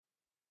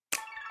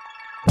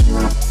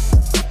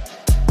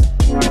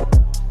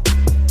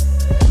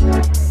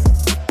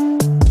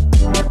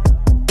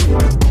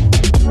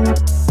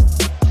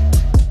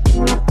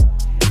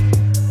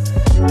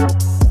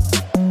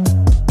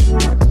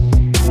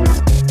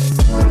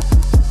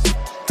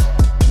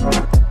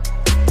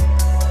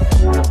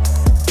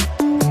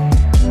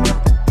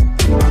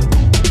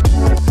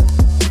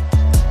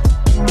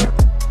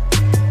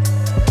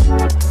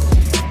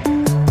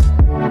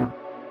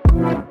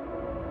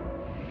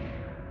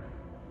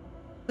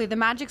The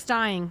magic's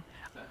dying.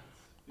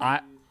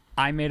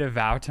 I made a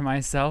vow to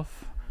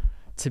myself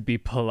to be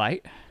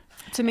polite.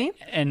 To me?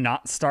 And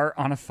not start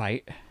on a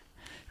fight.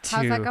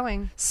 How's that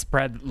going?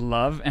 Spread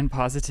love and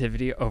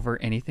positivity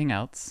over anything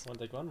else. One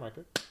take one,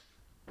 marker.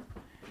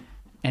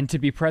 And to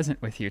be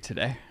present with you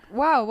today.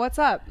 Wow, what's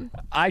up?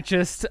 I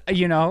just,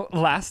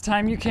 last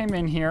time you came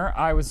in here,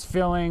 I was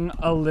feeling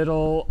a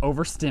little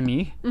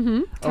overstimulated.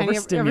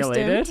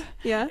 Overstimmed.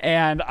 Yeah.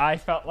 And I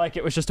felt like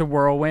it was just a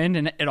whirlwind,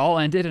 and it all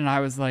ended, and I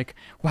was like,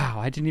 wow,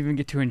 I didn't even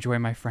get to enjoy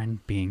my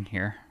friend being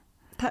here.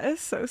 That is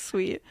so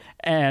sweet.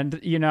 And,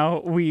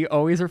 we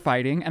always are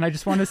fighting, and I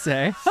just want to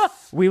say,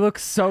 we look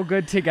so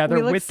good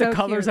together with the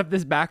colors of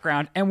this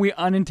background, and we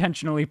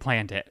unintentionally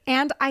planned it.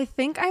 And I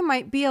think I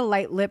might be a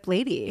light lip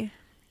lady.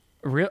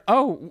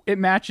 Oh, it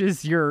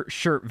matches your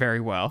shirt very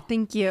well.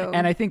 Thank you.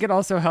 And I think it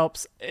also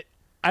helps.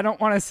 I don't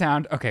want to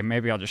sound... Okay,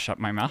 maybe I'll just shut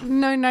my mouth.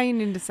 No, now you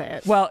need to say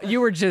it. Well, you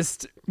were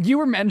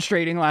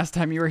menstruating last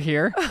time you were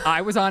here.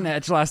 I was on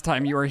edge last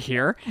time you were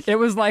here. It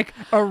was like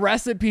a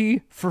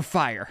recipe for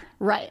fire.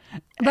 Right.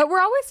 But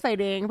we're always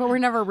fighting, but we're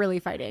never really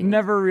fighting.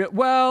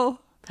 Well...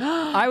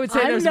 I would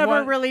say I'm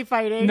never really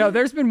fighting. No,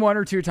 there's been one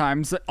or two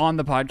times on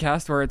the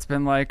podcast where it's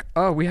been like,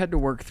 oh, we had to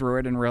work through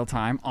it in real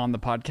time on the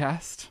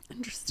podcast.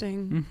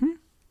 Interesting.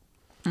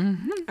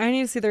 I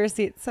need to see the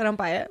receipt, so I don't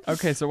buy it.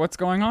 Okay, so what's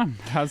going on?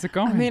 How's it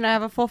going? I mean, I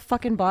have a full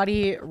fucking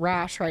body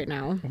rash right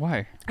now.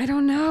 Why? I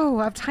don't know.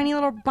 I have tiny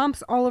little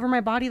bumps all over my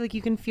body. Like,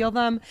 you can feel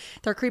them.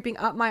 They're creeping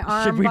up my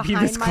arm. Should we be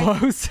this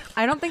close?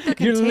 I don't think they're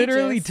contagious. You're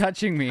literally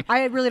touching me.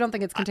 I really don't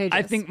think it's contagious.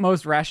 I think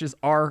most rashes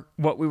are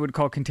what we would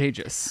call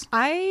contagious.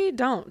 I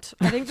don't.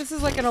 I think this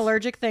is like an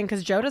allergic thing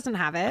because Joe doesn't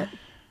have it.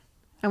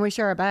 And we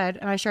share a bed.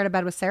 And I shared a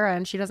bed with Sarah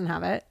and she doesn't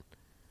have it.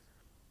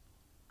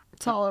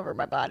 It's all over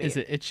my body. Is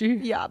it itchy?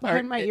 Yeah,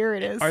 behind my ear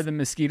it is. Are the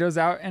mosquitoes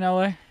out in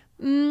LA?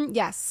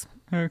 Yes.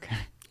 Okay.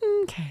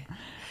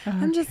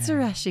 I'm just a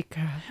rashy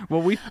girl.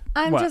 Well,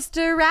 I'm just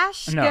a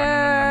rash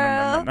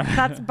girl. No.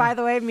 That's, by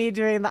the way, me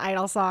doing the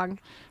Idol song.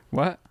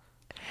 What?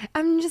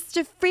 I'm just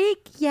a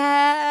freak,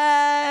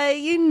 yeah.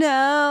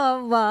 I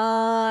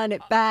want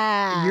it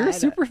bad. You're a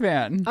super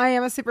fan. I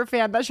am a super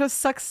fan. That show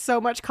sucks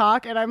so much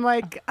cock, and I'm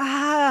like,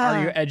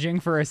 Are you edging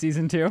for a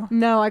season 2?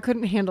 No, I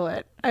couldn't handle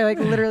it. I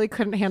literally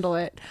couldn't handle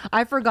it.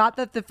 I forgot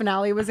that the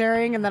finale was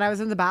airing, and then I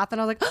was in the bath,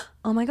 and I was like,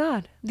 oh my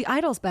God, the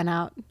Idol's been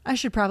out. I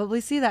should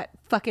probably see that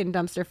fucking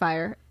dumpster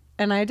fire.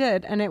 And I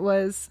did, and it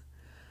was...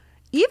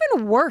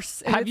 even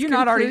worse. Have you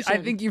not already?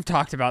 I think you've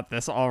talked about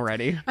this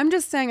already. I'm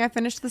just saying I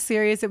finished the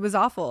series. It was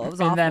awful. It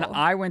was awful. And then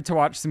I went to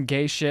watch some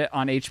gay shit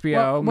on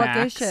HBO Max. What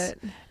gay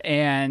shit?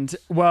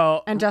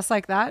 And Just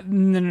Like That?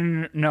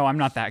 No, I'm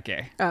not that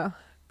gay. Oh.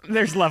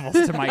 There's levels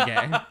to my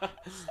gay.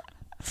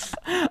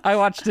 I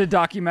watched a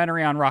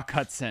documentary on Rock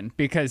Hudson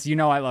because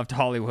I loved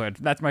Hollywood.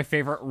 That's my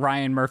favorite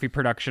Ryan Murphy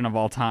production of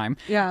all time.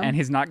 Yeah. And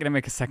he's not going to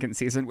make a second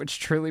season, which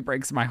truly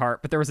breaks my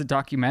heart. But there was a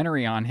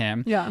documentary on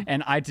him. Yeah.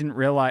 And I didn't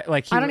realize...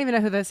 I don't even know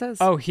who this is.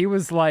 Oh, he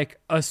was like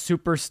a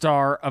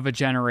superstar of a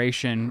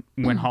generation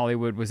when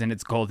Hollywood was in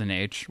its golden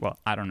age. Well,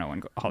 I don't know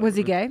when Hollywood was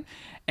he gay?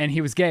 And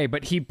he was gay,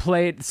 but he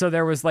played... So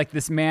there was like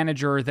this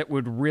manager that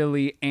would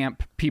really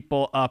amp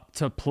people up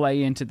to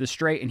play into the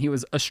straight. And he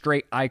was a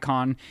straight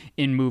icon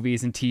in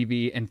movies and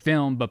TV and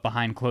film, but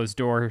behind closed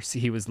doors,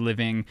 he was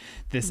living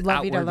this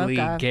outwardly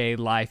gay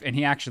life. And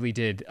he actually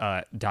did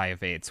die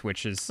of AIDS,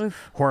 which is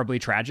horribly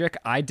tragic.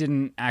 I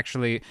didn't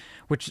actually...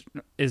 Which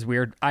is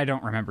weird. I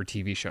don't remember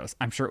TV shows.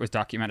 I'm sure it was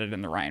documented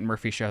in the Ryan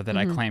Murphy show that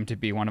I claimed to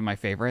be one of my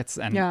favorites.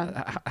 And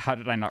how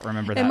did I not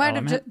remember that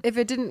element? If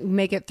it didn't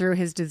make it through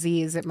his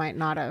disease, it might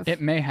not have.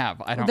 It may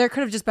have. I don't. There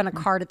could have just been a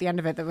card at the end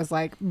of it that was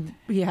like,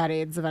 he had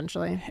AIDS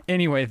eventually.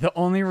 Anyway, the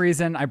only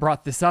reason I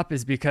brought this up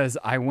is because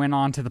I went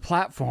onto the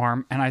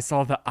platform and I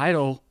saw the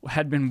Idol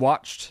had been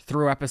watched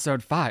through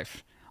episode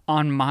 5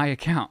 on my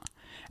account.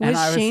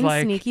 Was Shane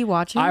sneaky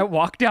watching? I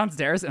walked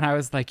downstairs and I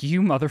was like,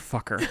 you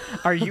motherfucker.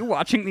 Are you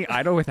watching The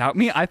Idol without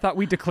me? I thought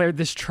we declared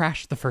this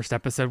trash the first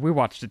episode. We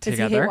watched it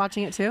together. Is he hate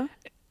watching it too?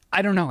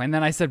 I don't know. And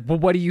then I said, well,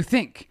 what do you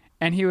think?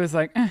 And he was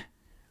like, eh.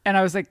 And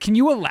I was like, can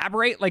you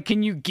elaborate? Like,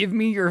 can you give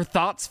me your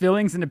thoughts,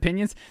 feelings, and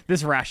opinions?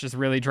 This rash is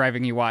really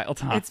driving you wild,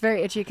 huh? It's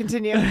very itchy.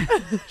 Continue.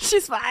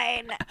 She's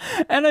fine.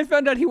 And I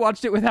found out he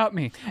watched it without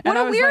me. What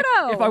a weirdo.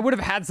 Like, if I would have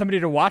had somebody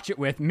to watch it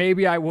with,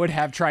 maybe I would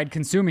have tried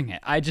consuming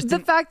it. The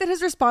fact that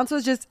his response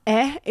was just,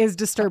 is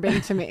disturbing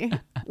to me.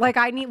 Like,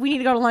 we need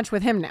to go to lunch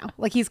with him now.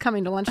 Like, he's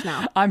coming to lunch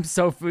now. I'm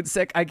so food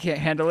sick. I can't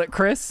handle it.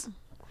 Chris,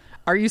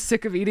 are you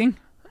sick of eating?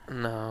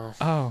 No.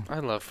 Oh. I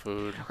love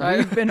food.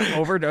 We've been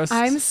overdosed.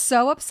 I'm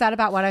so upset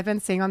about what I've been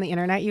seeing on the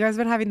internet. You guys have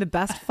been having the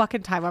best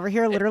fucking time over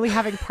here, literally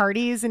having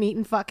parties and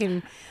eating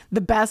fucking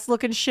the best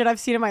looking shit I've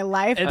seen in my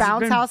life.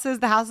 Bounce houses.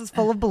 The house is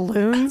full of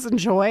balloons and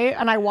joy.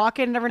 And I walk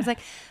in and everyone's like,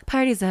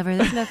 party's over.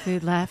 There's no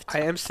food left.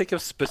 I am sick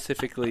of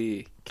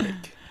specifically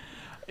cake.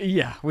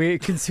 Yeah, we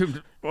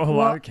consumed a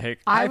lot of cake.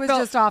 I was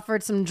just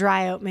offered some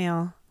dry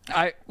oatmeal.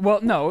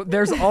 No,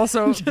 there's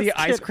also the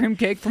ice cream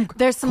cake from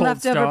There's some Cold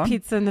leftover Stone.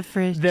 pizza in the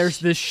fridge. There's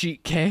the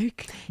sheet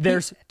cake.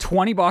 There's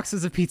 20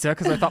 boxes of pizza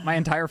because I thought my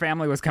entire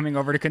family was coming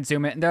over to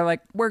consume it, and they're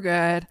like, "We're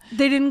good."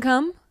 They didn't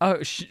come? Oh,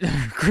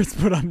 Chris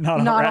put on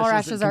not all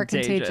rashes are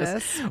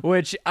contagious.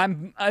 Which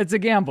it's a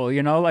gamble,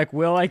 you know. Like,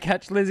 will I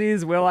catch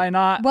Lizzie's? Will I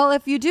not? Well,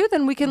 if you do,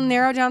 then we can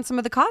narrow down some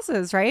of the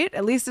causes, right?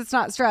 At least it's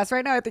not stress.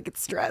 Right now, I think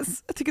it's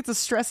stress. I think it's a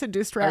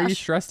stress-induced rash. Are you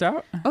stressed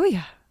out? Oh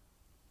yeah.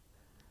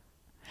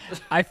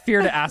 I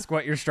fear to ask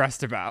what you're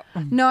stressed about.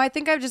 No, I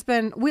think I've just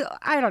been.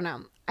 I don't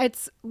know.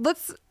 It's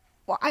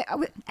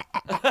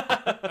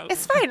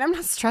fine. I'm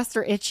not stressed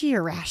or itchy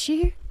or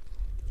rashy.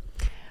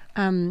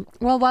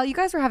 Well, while you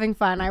guys were having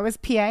fun, I was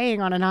PAing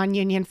on a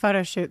non-union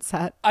photo shoot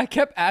set. I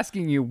kept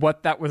asking you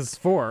what that was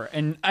for,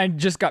 and I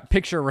just got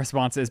picture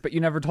responses, but you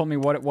never told me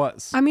what it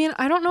was. I mean,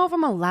 I don't know if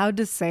I'm allowed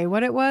to say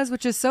what it was,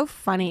 which is so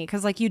funny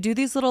because like you do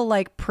these little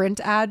like print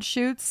ad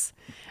shoots,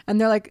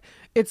 and they're like,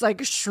 it's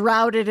like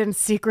shrouded in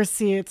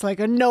secrecy. It's like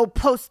a no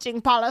posting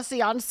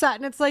policy on set,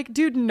 and it's like,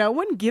 dude, no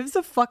one gives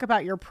a fuck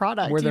about your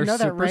product. Were Do you there know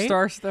that, right?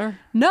 superstars there?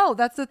 No,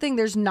 that's the thing.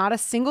 There's not a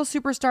single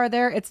superstar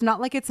there. It's not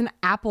like it's an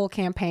Apple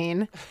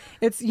campaign.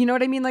 It's, you know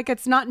what I mean? Like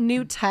it's not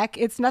new tech.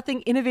 It's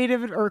nothing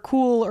innovative or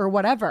cool or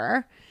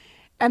whatever.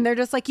 And they're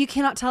just like, you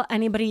cannot tell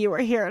anybody you were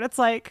here. And it's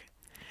like,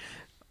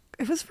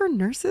 it was for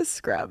nurses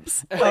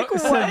scrubs. Like,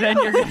 So what? then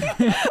you're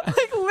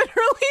Like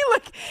literally,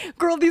 like,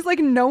 girl, these like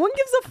no one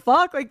gives a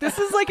fuck. Like this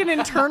is like an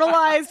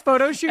internalized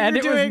photo shoot and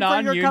you're it was doing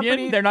for your non-union.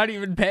 company. They're not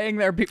even paying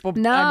their people.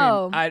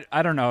 No. I mean,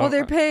 I don't know. Well,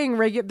 they're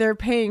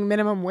paying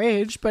minimum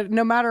wage, but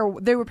no matter,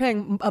 they were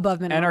paying above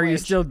minimum And are wage. you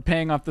still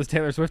paying off those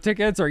Taylor Swift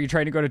tickets? Or are you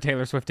trying to go to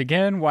Taylor Swift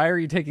again? Why are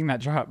you taking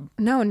that job?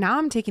 No, now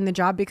I'm taking the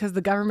job because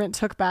the government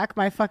took back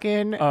my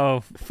fucking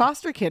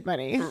foster kid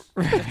money.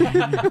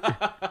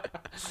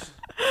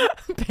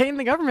 Paying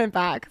the government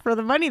back for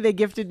the money they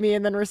gifted me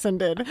and then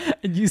rescinded.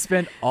 And you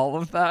spent all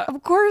of that?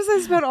 Of course I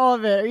spent all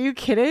of it. Are you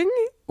kidding?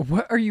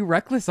 What are you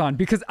reckless on?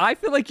 Because I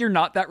feel like you're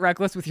not that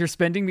reckless with your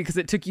spending because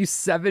it took you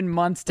 7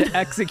 months to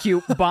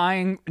execute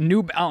buying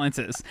New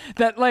Balances.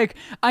 That, like,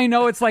 I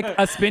know it's like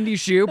a spendy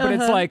shoe, but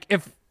it's like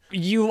if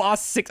you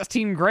lost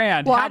 16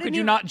 grand, Well, how could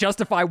you not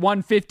justify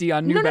 150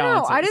 on New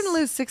Balances? No, I didn't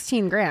lose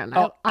 16 grand.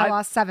 I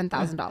lost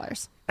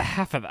 $7,000.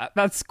 Half of that.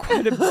 That's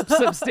quite a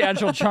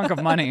substantial chunk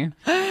of money.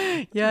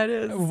 Yeah, it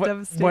is.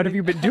 What have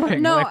you been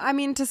doing? No, Like, I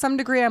mean, to some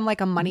degree, I'm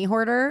like a money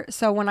hoarder.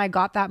 So when I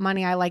got that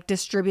money, I like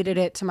distributed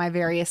it to my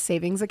various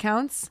savings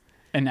accounts.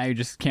 and now you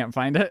just can't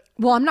find it?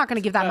 Well, I'm not going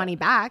to give that money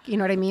back. You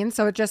know what I mean?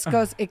 So it just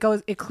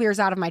it clears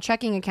out of my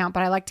checking account,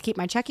 but I like to keep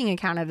my checking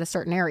account at a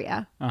certain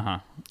area. Uh-huh.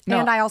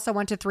 And I also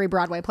went to 3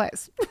 Broadway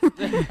plays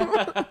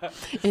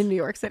in New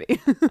York City.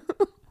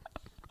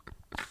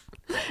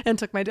 And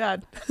took my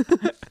dad.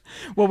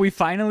 Well, we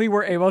finally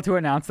were able to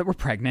announce that we're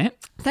pregnant.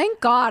 Thank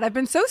God. I've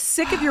been so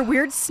sick of your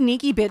weird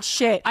sneaky bitch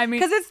shit. I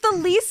mean- because it's the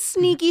least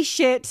sneaky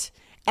shit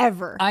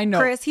ever. I know.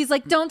 Chris, he's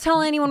like, don't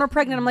tell anyone we're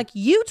pregnant. I'm like,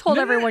 you told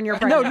everyone you're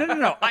pregnant.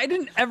 No. I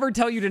didn't ever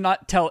tell you to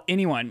not tell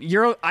anyone.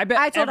 I bet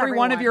I told every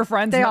one of everyone. your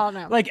friends, They all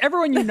know. Like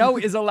everyone you know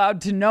is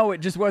allowed to know. It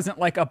just wasn't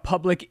like a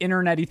public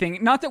internet-y thing.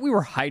 Not that we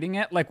were hiding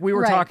it. Like we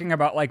were Right. talking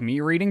about like me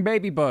reading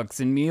baby books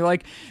and me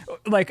like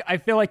I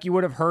feel like you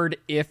would have heard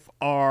if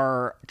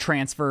our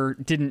transfer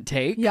didn't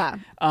take. Yeah.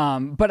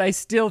 But I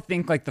still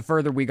think like the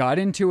further we got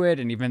into it,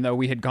 and even though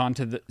we had gone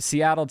to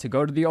Seattle to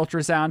go to the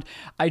ultrasound,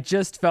 I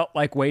just felt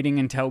like waiting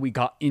until we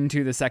got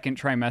into the second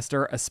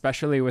trimester,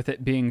 especially with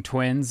it being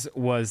twins,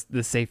 was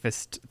the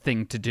safest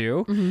thing to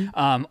do.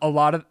 Mm-hmm. A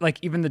lot of like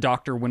even the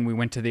doctor, when we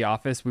went to the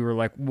office, we were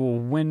like, well,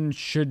 when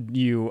should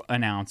you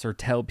announce or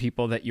tell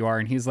people that you are?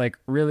 And he's like,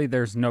 really,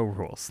 there's no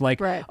rules.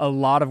 Like Right. a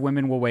lot of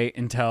women will wait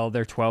until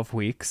they're 12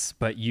 weeks,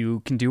 but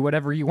you can do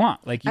whatever you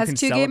want. Like you As can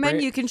 2 gay men,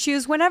 celebrate. you can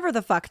choose whenever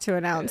the fuck to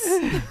announce.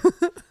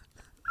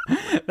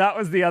 That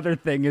was the other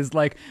thing is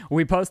like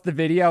we post the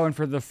video and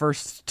for the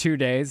first 2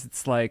 days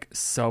it's like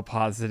so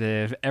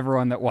positive.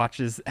 Everyone that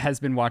watches has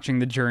been watching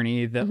the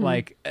journey that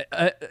like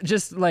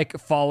just like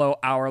follow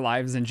our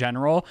lives in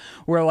general.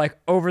 We're like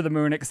over the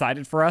moon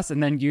excited for us,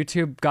 and then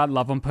YouTube, God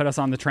love them, put us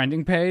on the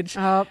trending page.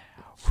 Oh,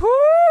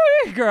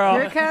 Whoo, girl.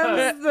 here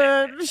comes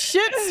the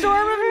shit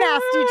storm of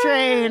nasty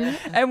train.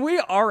 And we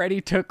already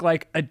took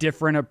like a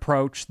different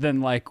approach than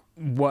like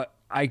what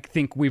I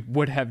think we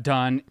would have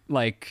done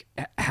like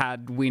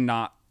had we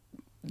not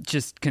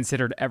just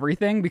considered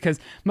everything, because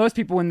most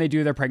people when they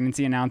do their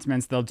pregnancy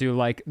announcements, they'll do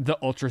like the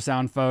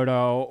ultrasound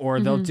photo, or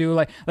they'll do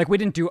like we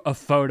didn't do a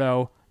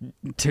photo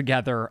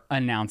together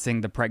announcing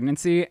the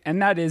pregnancy,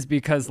 and that is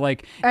because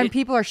like And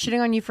people are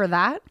shitting on you for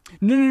that?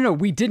 no,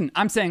 we didn't.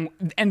 I'm saying,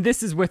 and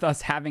this is with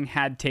us having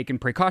had taken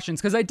precautions,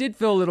 because I did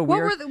feel a little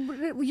weird.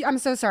 I'm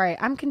so sorry.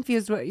 I'm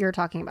confused what you're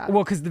talking about.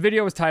 Well, because the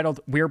video was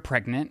titled "We're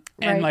Pregnant,"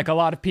 and Right. like a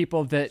lot of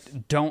people that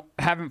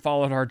haven't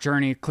followed our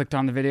journey clicked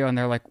on the video and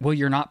they're like, "Well,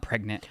 you're not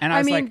pregnant." And I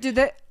was mean, like,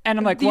 And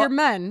I'm like, Dear well,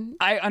 men.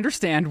 I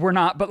understand we're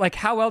not, but like,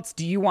 how else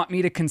do you want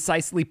me to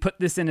concisely put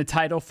this in a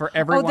title for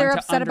everyone to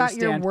understand? Oh, they're upset about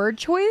your word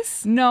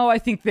choice? No, I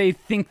think they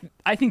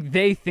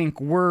think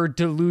we're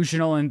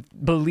delusional and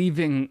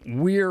believing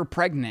we're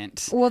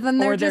pregnant. Well, then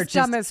Or they're just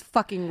dumb as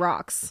fucking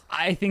rocks.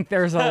 I think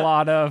there's a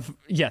lot of,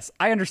 yes,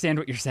 I understand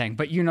what you're saying,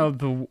 but you know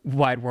the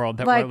wide world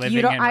that we're Like, living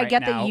you don't. in I right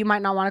get now. that you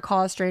might not want to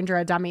call a stranger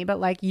a dummy, but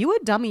like, you a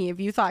dummy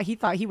if you thought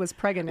he was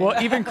pregnant. Well,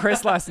 even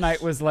Chris last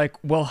night was like,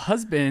 well,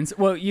 husbands,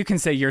 well, you can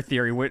say your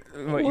theory. What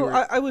you Well,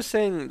 were... I was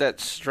saying that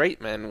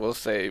straight men will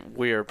say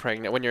we're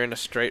pregnant when you're in a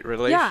straight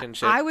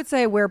relationship. Yeah, I would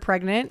say we're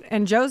pregnant,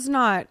 and Joe's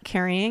not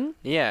carrying.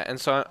 Yeah,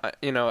 and so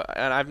and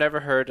I've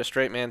never heard a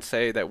straight man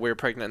say that we're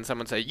pregnant, and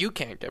someone say you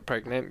can't get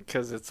pregnant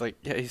because it's like,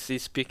 yeah,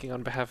 he's speaking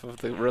on behalf of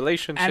the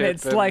relationship, And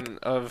it's like-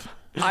 of.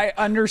 I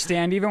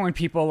understand even when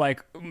people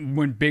like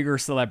when bigger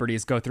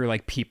celebrities go through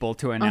like people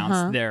to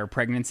announce their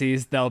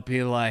pregnancies, they'll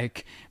be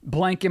like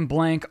blank and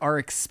blank are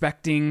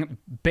expecting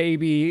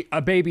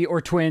a baby or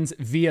twins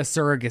via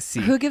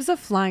surrogacy. Who gives a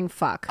flying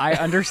fuck? I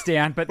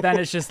understand, but then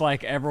it's just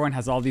like everyone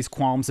has all these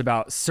qualms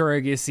about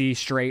surrogacy,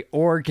 straight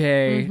or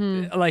gay.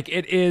 Like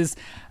it is.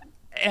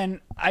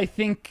 And I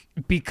think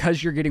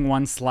because you're getting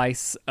one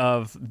slice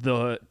of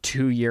the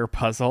 2-year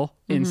puzzle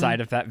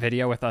inside of that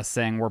video with us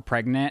saying we're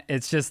pregnant,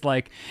 it's just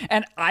like,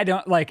 and I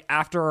don't like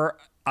after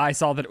I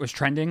saw that it was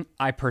trending,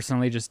 I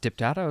personally just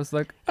dipped out. I was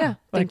like, yeah,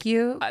 thank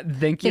you.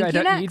 Thank you. I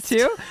don't next. need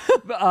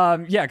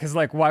to. Yeah, because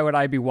like, why would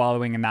I be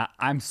wallowing in that?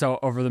 I'm so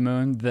over the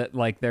moon that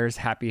like there's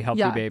happy,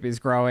 healthy babies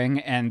growing.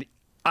 And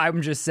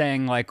I'm just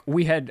saying, like,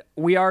 we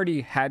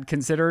already had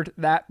considered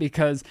that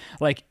because,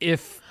 like,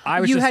 if I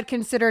was had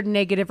considered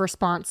negative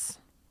response.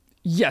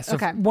 Yes,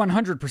 okay,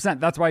 100%.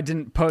 That's why I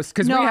didn't post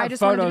because no, we have I just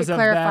photos wanted to of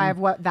clarify them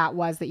of what that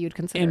was that you'd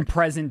consider in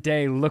present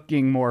day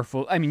looking more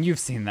full. I mean, you've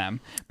seen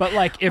them, but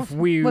like if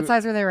we what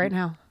size are they right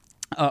now?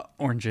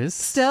 Oranges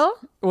Still?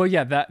 Well,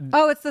 yeah, that.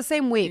 Oh, it's the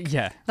same week.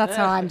 Yeah, that's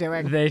how I'm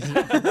doing.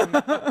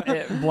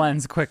 It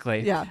blends quickly.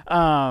 Yeah.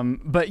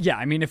 But yeah,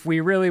 I mean, if we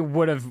really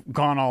would have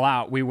gone all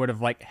out, we would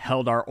have like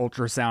held our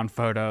ultrasound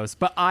photos.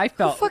 But I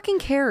felt Who fucking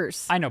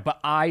cares? I know, but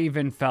I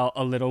even felt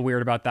a little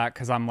weird about that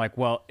because I'm like,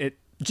 well, it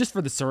just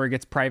for the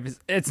surrogate's privacy.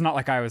 It's not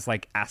like I was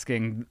like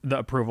asking the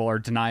approval or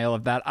denial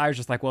of that. I was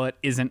just like, well, it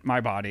isn't my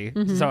body,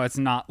 so it's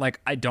not like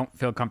I don't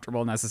feel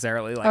comfortable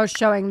necessarily. Like,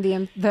 showing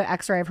the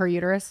X-ray of her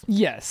uterus.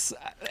 Yes,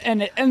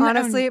 and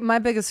honestly, my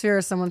biggest fear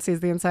is someone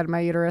sees the inside of my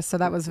uterus. So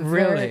that was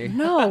really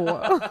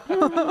no.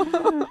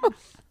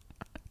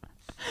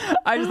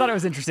 I just thought it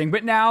was interesting.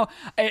 But now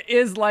it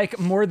is like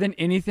more than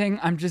anything,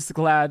 I'm just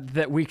glad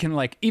that we can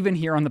like even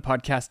here on the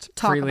podcast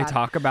freely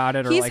talk about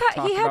it. Or he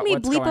had me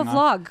bleep a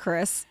vlog,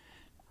 Chris.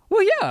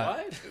 Well,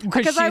 yeah,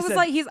 because I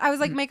was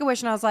like, make a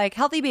wish, and I was like,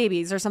 healthy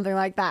babies or something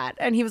like that,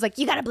 and he was like,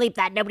 you gotta bleep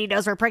that. Nobody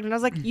knows we're pregnant. I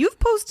was like, you've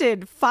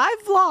posted 5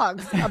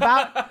 vlogs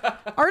about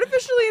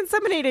artificially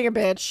inseminating a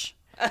bitch.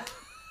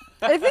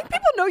 I think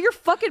people know you're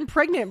fucking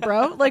pregnant,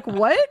 bro. Like,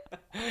 what?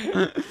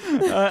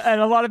 And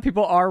a lot of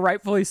people are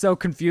rightfully so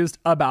confused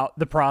about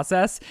the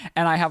process.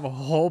 And I have a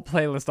whole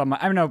playlist on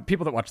I know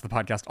people that watch the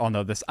podcast all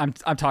know this. I'm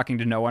talking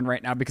to no one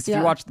right now because if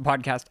you watch the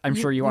podcast, I'm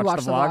sure you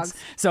watch the vlogs.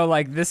 So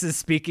like this is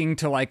speaking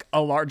to like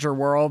a larger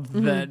world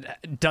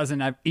that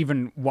doesn't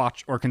even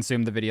watch or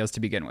consume the videos to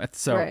begin with.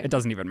 So it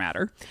doesn't even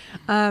matter.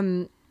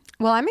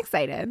 Well, I'm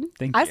excited.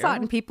 Thank you. I saw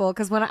it in People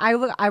because when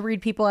I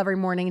read People every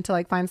morning to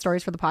like find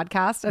stories for the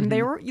podcast, and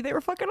they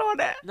were fucking on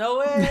it. No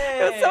way!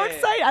 It was so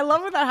exciting. I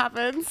love when that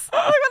happens. I'm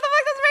like, what the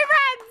fuck? That's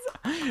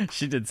my friends.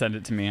 She did send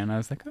it to me, and I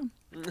was like,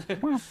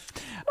 oh,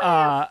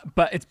 wow.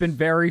 But it's been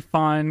very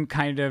fun,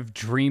 kind of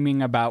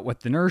dreaming about what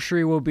the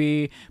nursery will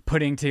be,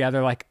 putting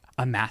together like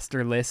a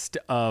master list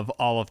of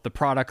all of the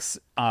products,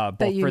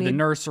 both for the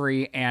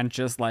nursery and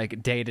just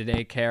like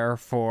day-to-day care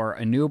for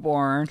a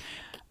newborn.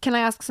 Can I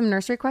ask some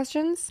nursery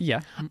questions? Yeah.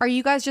 Are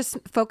you guys just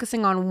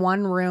focusing on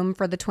one room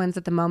for the twins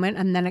at the moment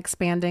and then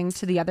expanding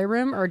to the other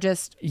room, or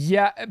just...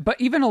 Yeah, but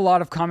even a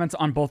lot of comments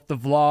on both the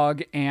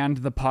vlog and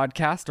the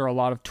podcast are a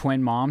lot of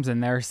twin moms,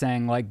 and they're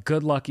saying, like,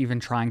 good luck even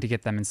trying to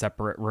get them in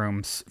separate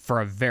rooms for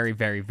a very,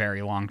 very,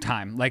 very long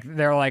time. Like,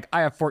 they're like,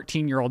 I have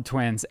 14-year-old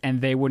twins, and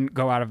they wouldn't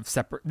go out of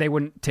they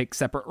wouldn't take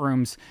separate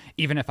rooms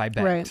even if I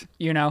begged,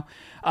 you know?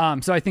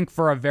 So I think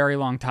for a very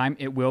long time,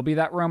 it will be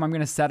that room. I'm going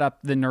to set up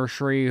the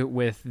nursery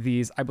with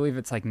these... I believe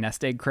it's like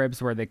nest egg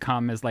cribs where they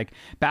come as like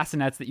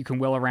bassinets that you can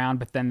wheel around,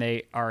 but then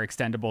they are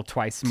extendable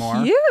twice more.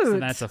 Cute. So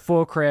that's a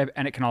full crib,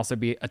 and it can also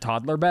be a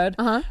toddler bed.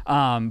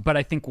 But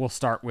I think we'll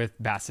start with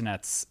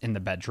bassinets in the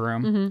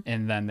bedroom,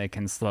 and then they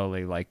can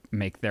slowly like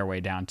make their way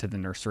down to the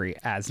nursery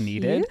as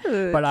needed.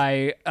 Cute. But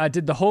I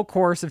did the whole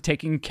course of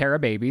taking care of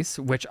babies,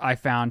 which I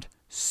found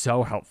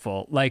so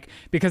helpful, like,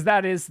 because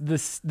that is the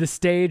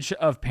stage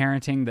of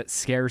parenting that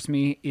scares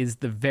me, is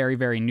the very,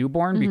 very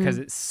newborn, because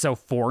it's so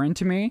foreign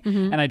to me,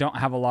 and I don't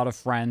have a lot of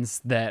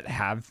friends that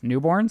have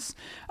newborns,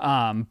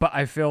 but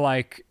I feel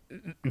like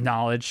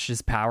knowledge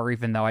is power,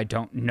 even though I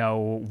don't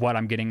know what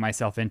I'm getting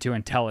myself into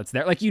until it's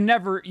there. Like, you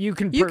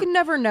can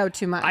never know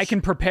too much. I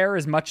can prepare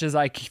as much as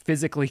I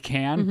physically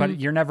can, but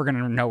you're never going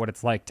to know what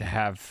it's like to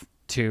have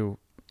 2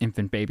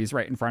 infant babies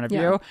right in front of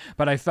Yeah. you.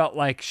 But I felt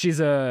like she was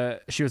a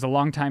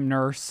longtime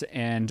nurse,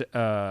 and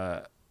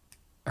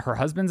her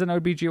husband's an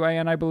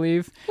OBGYN, I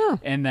believe. Oh.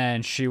 And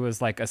then she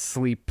was like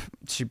asleep.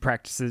 She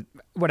practices,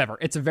 whatever.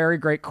 It's a very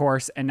great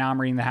course. And now I'm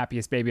reading The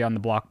Happiest Baby on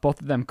the Block.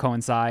 Both of them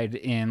coincide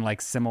in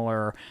like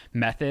similar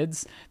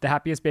methods. The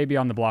Happiest Baby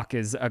on the Block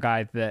is a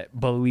guy that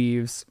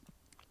believes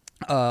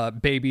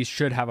babies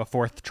should have a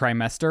fourth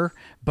trimester,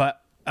 but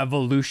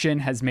evolution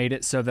has made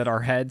it so that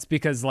our heads,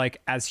 because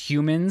like as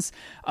humans,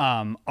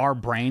 our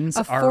brains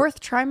A fourth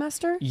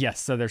trimester? Yes,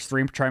 so there's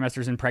 3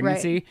 trimesters in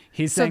pregnancy. Right.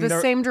 He's So saying the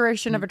same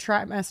duration of a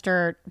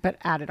trimester, but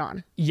added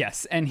on.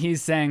 yes, and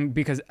he's saying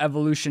because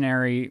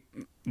evolutionarily,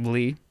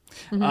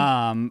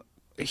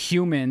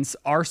 humans,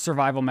 our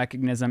survival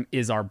mechanism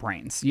is our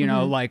brains. You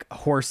know, like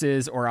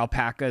horses or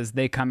alpacas,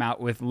 they come out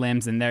with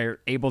limbs and they're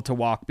able to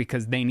walk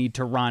because they need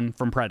to run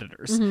from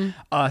predators.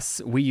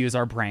 Us, we use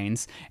our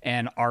brains,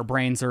 and our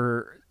brains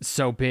are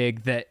so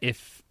big that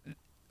if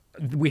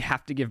we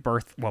have to give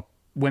birth, well,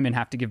 women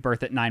have to give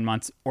birth at 9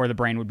 months or the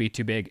brain would be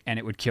too big and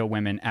it would kill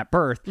women at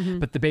birth,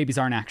 but the babies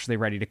aren't actually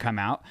ready to come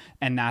out.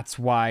 And that's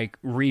why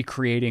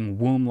recreating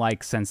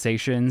womb-like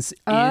sensations is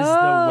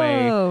the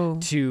way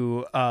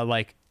to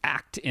like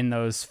act in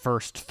those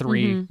first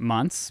 3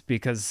 months,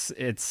 because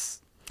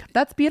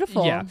That's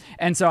beautiful. yeah.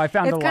 And so I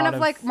found It's a kind lot of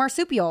like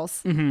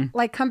marsupials.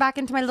 Like, come back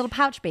into my little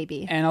pouch,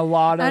 baby. and a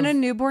a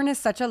newborn is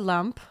such a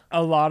lump.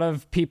 lot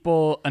of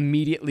people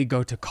immediately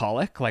go to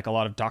colic. Like a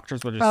lot of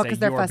doctors will just say 'cause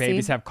they're your fussy.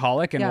 babies have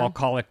colic. And Yeah. while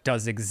colic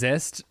does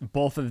exist,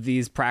 both of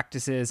these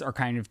practices are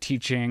kind of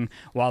teaching,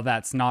 while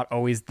that's not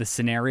always the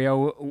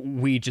scenario,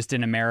 we just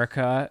in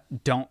America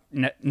don't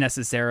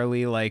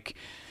necessarily like,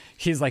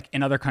 he's like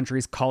in other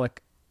countries,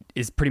 colic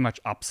is pretty much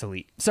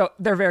obsolete. So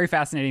they're very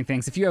fascinating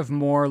things. If you have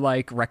more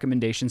like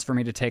recommendations for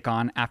me to take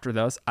on after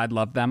those, I'd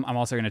love them. I'm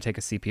also going to take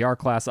a CPR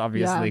class,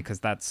 obviously, because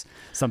that's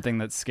something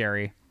that's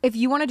scary. If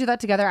you want to do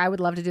that together, I would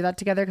love to do that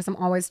together, because I'm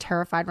always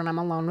terrified when I'm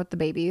alone with the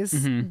babies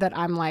that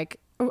I'm like,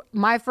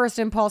 my first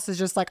impulse is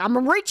just like, I'm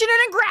reaching in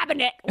and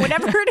grabbing it,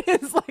 whatever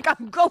it is. Like,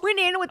 I'm going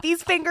in with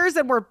these fingers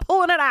and we're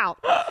pulling it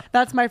out.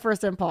 That's my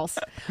first impulse,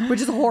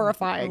 which is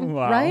horrifying,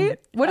 Wow. right?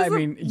 What I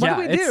mean, what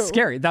do we do? it's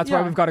scary. That's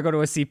why we've got to go to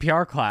a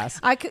CPR class.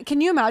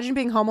 Can you imagine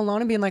being home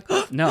alone and being like,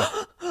 No.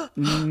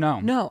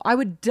 no, I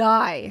would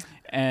die.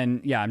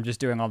 And yeah, I'm just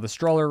doing all the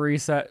stroller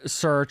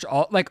research,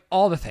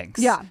 all the things.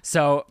 Yeah.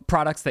 So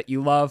products that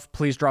you love,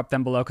 please drop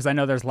them below, because I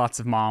know there's lots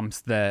of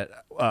moms that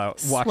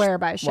Swear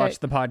by shit. watch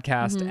the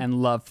podcast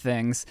and love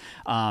things.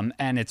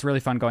 And it's really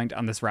fun going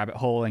down this rabbit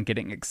hole and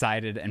getting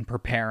excited and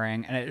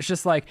preparing. And it's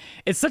just like,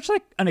 it's such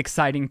like an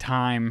exciting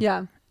time.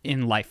 Yeah.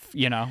 In life,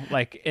 you know,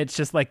 like it's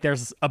just like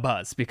there's a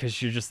buzz,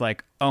 because you're just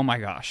like, oh my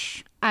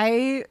gosh.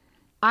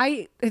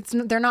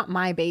 They're not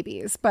my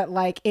babies, but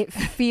like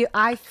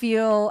I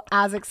feel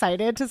as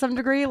excited to some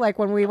degree. Like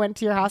when we went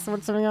to your house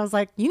and something, I was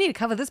like, you need to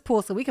cover this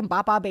pool so we can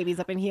bop our babies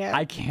up in here.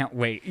 I can't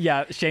wait.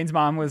 Yeah, Shane's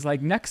mom was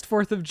like, next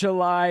 4th of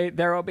July,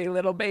 there will be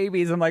little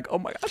babies. I'm like, oh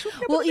my gosh.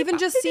 Well, even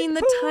just seeing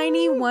the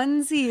tiny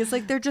onesies,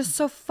 like they're just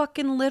so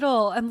fucking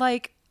little, and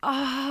like,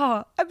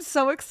 oh, I'm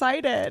so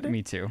excited.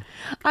 Me too.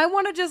 I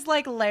want to just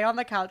like lay on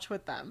the couch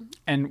with them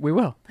And we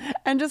will.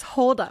 and just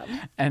hold them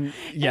And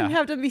yeah, and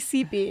have them be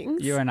sea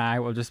beings. you and I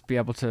will just be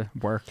able to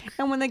work.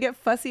 And when they get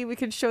fussy, we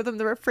can show them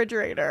the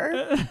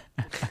refrigerator.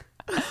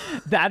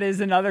 That is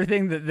another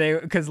thing that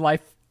because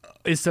life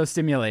is so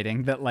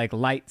stimulating, that like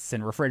lights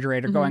and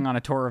refrigerator, going on a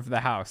tour of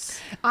the house.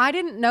 I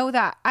didn't know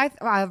that. I've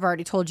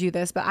already told you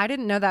this, but I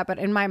didn't know that. But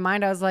in my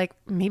mind, I was like,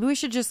 maybe we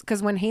should just,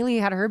 because when Haley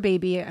had her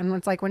baby and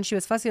it's like when she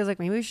was fussy, I was like,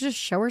 maybe we should just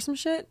show her some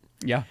shit.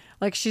 Yeah.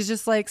 Like she's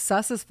just like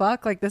sus as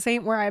fuck. Like this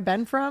ain't where I've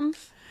been from.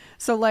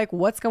 So like,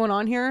 what's going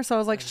on here? So I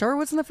was like, show her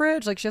what's in the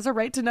fridge. Like she has a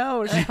right to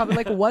know. She's probably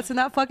like, what's in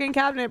that fucking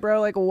cabinet,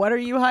 bro? Like, what are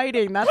you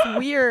hiding? That's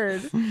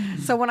weird.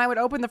 So when I would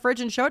open the fridge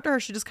and show it to her,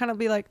 she'd just kind of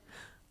be like,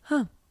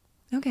 huh,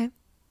 okay.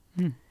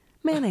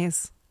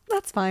 Mayonnaise.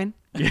 That's fine.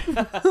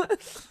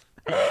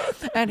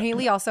 And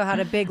Haley also had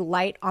a big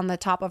light on the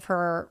top of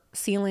her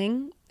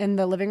ceiling in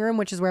the living room,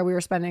 which is where we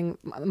were spending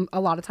a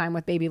lot of time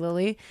with baby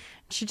Lily.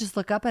 She'd just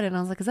look up at it and I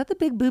was like, is that the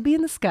big booby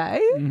in the sky?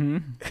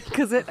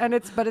 Because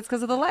it's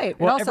because of the light.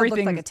 It also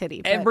looks like a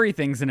titty. But...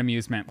 Everything's an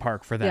amusement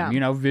park for them, Yeah. you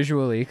know,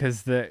 visually,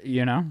 because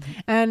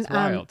and it's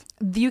wild.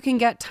 You can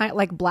get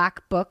like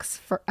black books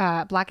for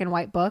black and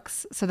white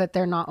books so that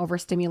they're not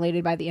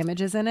overstimulated by the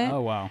images in it.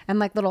 Oh, wow. And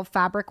like little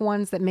fabric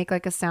ones that make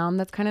like a sound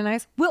that's kind of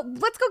nice. Well,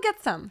 let's go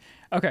get some.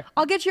 Okay.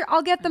 I'll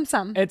get them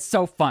some. It's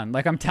so fun.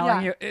 Like I'm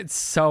telling you, it's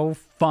so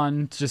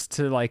fun just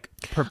to like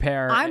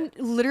prepare. I'm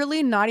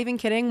literally not even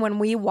kidding. When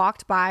we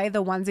walked by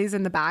the onesies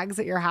and the bags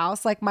at your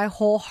house, like my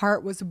whole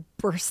heart was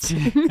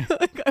bursting.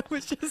 Like I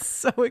was just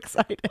so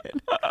excited.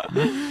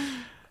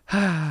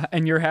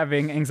 And you're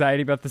having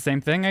anxiety about the same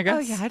thing, I guess? Oh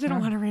yeah, I didn't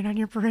want to rain on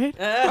your parade.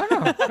 Oh,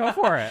 no, go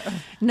for it.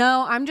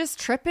 No, I'm just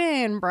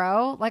tripping,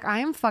 bro. Like I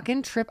am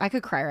fucking I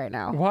could cry right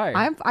now.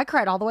 Why? I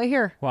cried all the way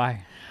here.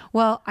 Why?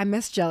 Well, I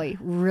miss jelly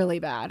really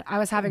bad. I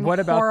was having What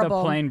about horrible...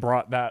 the plane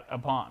brought that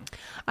upon?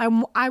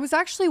 I was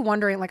actually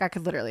wondering, like, I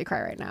could literally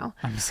cry right now.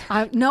 I'm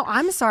sorry. No,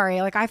 I'm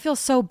sorry. Like, I feel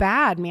so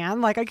bad, man.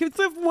 Like, I could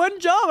have one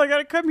job. I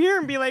gotta come here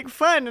and be like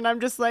fun, and I'm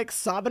just like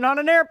sobbing on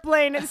an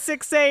airplane at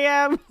 6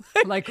 a.m.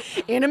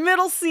 Like in a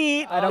middle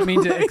seat. I don't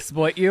mean to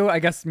exploit you. I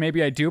guess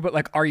maybe I do, but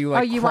like, are you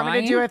like? Oh, you crying?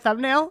 want me to do a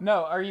thumbnail?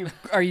 No, are you?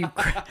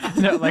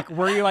 No, like,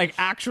 were you like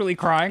actually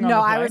crying? No,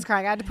 on the I plane? was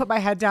crying. I had to put my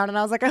head down, and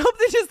I was like, I hope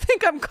they just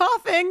think I'm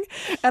coughing.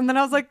 And then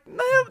I was like,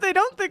 I hope they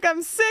don't think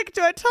I'm sick.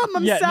 Do I tell them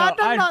I'm sad?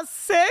 No, I'm not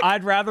sick.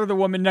 I'd rather the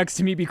woman next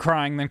to me be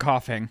crying than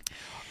coughing.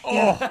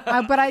 Yeah.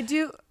 Oh, but I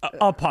do.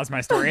 I'll pause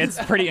my story.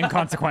 It's pretty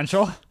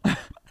inconsequential.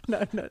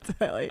 No,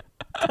 tell it.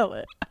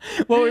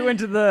 Well, we went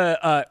to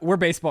the. We're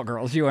baseball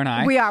girls, you and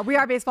I. We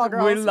are baseball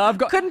girls. We love.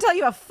 Couldn't tell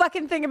you a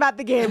fucking thing about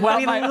the game. Well,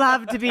 we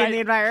love to be in the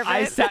environment.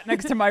 I sat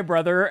next to my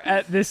brother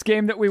at this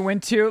game that we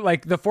went to.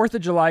 Like the 4th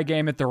of July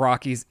game at the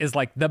Rockies is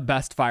like the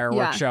best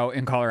fireworks show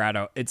in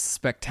Colorado. It's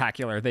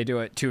spectacular. They do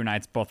it 2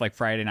 nights, both like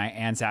Friday night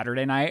and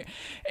Saturday night,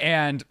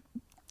 and.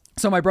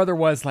 So my brother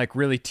was like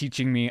really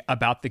teaching me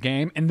about the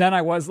game, and then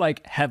I was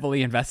like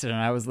heavily invested, and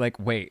I was like,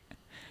 "Wait,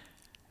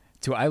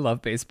 do I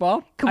love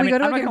baseball? Can we go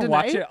to I'm a not game gonna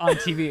tonight? watch it on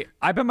TV.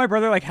 I bet my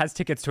brother like has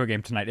tickets to a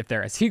game tonight if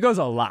there is. He goes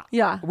a lot.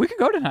 Yeah, we could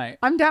go tonight.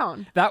 I'm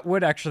down. That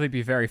would actually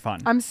be very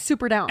fun. I'm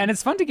super down, and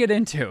it's fun to get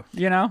into.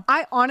 You know,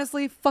 I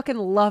honestly fucking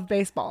love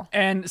baseball.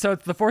 And so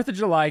it's the 4th of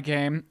July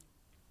game.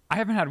 I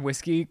haven't had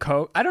whiskey,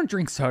 Coke. I don't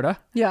drink soda.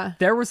 Yeah,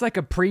 there was like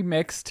a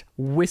pre-mixed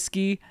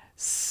whiskey.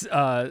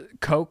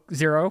 Coke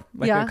Zero,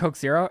 like a Coke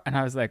Zero, and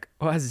I was like,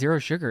 oh, it has 0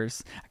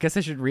 sugars. I guess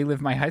I should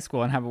relive my high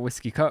school and have a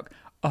whiskey Coke.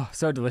 Oh,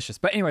 so delicious.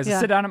 But anyways, I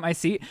sit down at my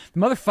seat. The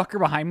motherfucker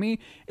behind me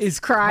is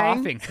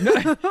crying.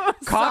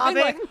 Coughing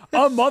like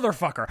a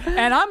motherfucker.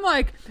 And I'm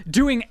like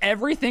doing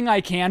everything I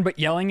can but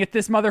yelling at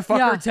this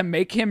motherfucker to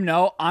make him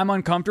know I'm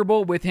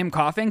uncomfortable with him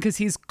coughing, because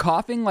he's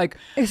coughing like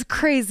it's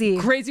crazy,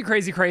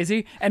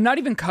 and not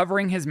even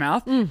covering his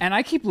mouth. And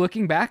I keep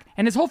looking back,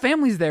 and his whole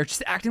family's there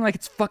just acting like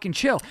it's fucking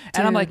chill. Dude.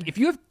 And I'm like, if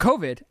you have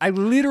COVID, I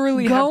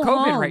literally have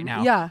COVID right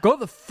now. Yeah. Go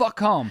the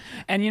fuck home.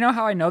 And you know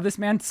how I know this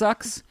man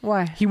sucks?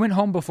 Why? He went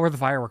home before the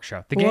fireworks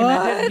show. The game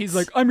ended, and he's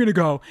like, I'm gonna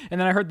go.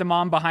 And then I heard the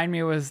mom behind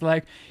me was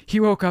like, he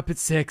woke up at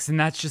 6, and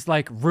that's just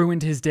like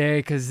ruined his day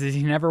because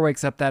he never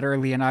wakes up that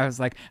early. And I was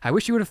like, I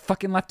wish you would have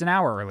fucking left an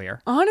hour earlier.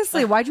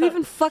 Honestly, why'd you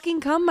even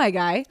fucking come, my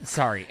guy?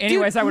 Sorry.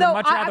 Anyways, I would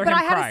much rather him cry. But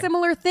I had a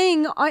similar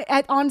thing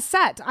on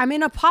set. I'm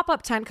in a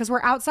pop-up tent because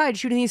we're outside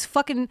shooting these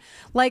fucking,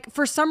 like,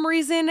 for some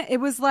reason, it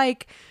was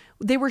like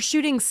they were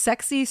shooting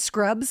sexy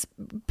Scrubs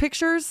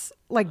pictures,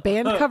 like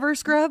band cover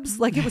Scrubs.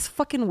 Like, it was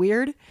fucking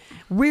weird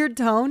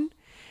tone.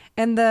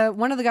 And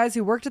one of the guys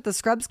who worked at the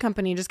Scrubs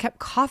company just kept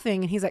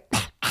coughing, and he's like,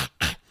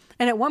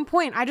 and at one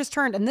point I just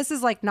turned, and this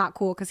is like not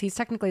cool because he's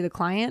technically the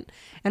client,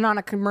 and on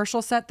a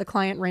commercial set the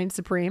client reigns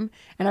supreme,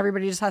 and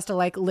everybody just has to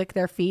like lick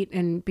their feet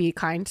and be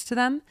kind to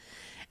them.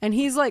 And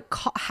he's like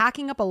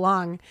hacking up a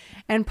lung,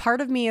 and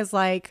part of me is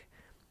like,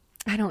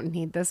 I don't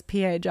need this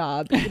PA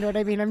job. You know what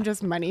I mean? I'm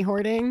just money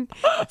hoarding.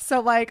 So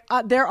like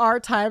there are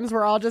times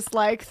where I'll just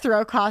like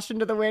throw caution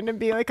to the wind and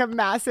be like a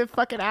massive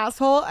fucking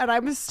asshole. And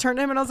I just turned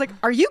to him and I was like,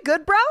 are you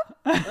good, bro?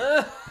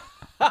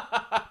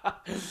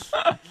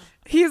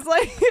 He's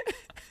like,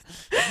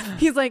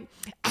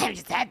 I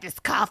just had this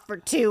cough for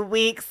 2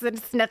 weeks and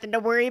it's nothing to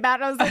worry about.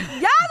 And I was like, yeah,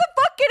 the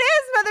fuck it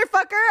is,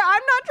 motherfucker.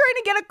 I'm not trying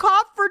to get a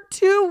cough for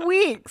 2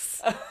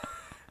 weeks.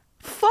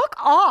 Fuck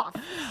off.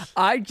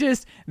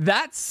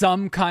 That's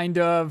some kind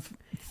of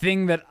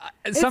thing that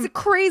it's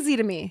crazy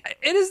to me.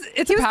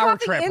 It's a power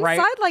trip, right?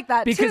 Like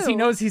that because too. He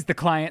knows he's the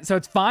client, so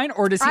it's fine.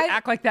 Or does he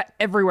act like that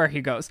everywhere he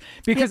goes?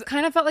 Because it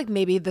kind of felt like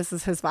maybe this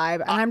is his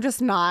vibe, and I'm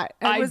just not.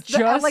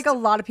 Like a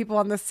lot of people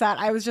on the set,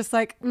 I was just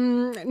like,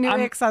 new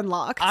X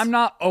unlocked. I'm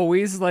not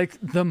always like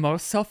the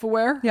most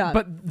self-aware,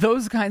 but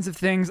those kinds of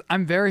things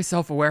I'm very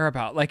self-aware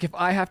about. Like if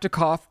I have to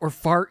cough or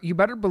fart, you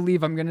better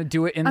believe I'm going to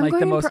do it in like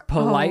the most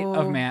polite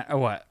of man. Or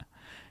what?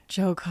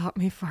 Joe caught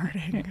me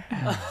farting.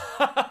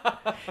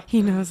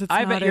 He knows it's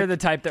not I bet you're the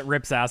type that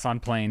rips ass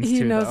on planes, He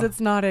too, knows though. it's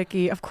not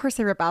icky. Of course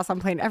they rip ass on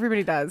plane.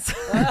 Everybody does.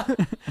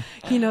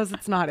 He knows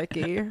it's not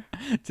icky.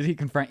 Did he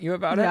confront you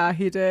about it? Yeah,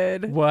 he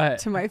did. What?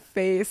 To my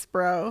face,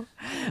 bro.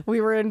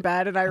 We were in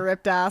bed and I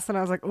ripped ass and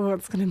I was like, oh,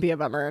 it's going to be a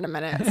bummer in a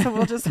minute. So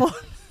we'll just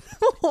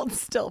hold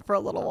still for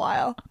a little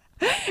while.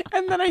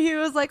 And then he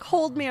was like,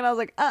 hold me. And I was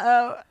like,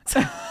 uh-oh.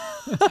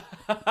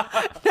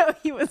 No,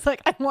 he was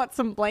like, I want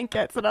some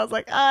blankets. And I was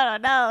like, oh,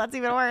 no, that's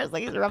even worse.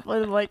 Like he's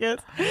ruffling the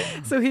blankets.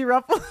 So he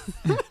ruffles,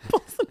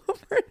 pulls them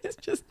over, and it's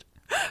just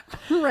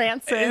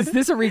rancid. Is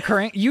this a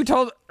recurring? You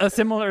told a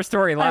similar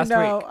story last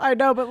week. I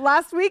know, but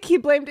last week he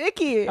blamed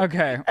Icky.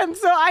 Okay. And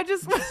so I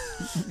just...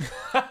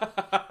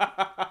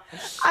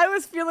 I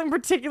was feeling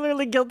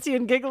particularly guilty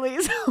and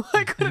giggly, so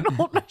I couldn't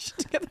hold my shit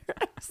together.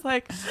 I was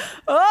like,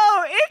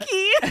 oh,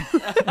 Icky!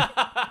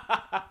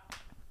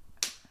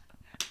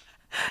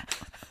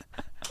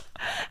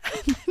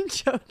 And then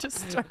Joe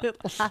just started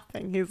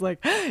laughing. He's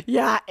like,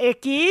 yeah,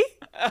 Icky?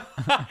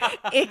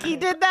 Icky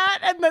did that?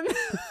 And then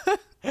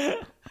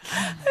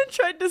I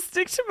tried tried to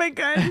stick to my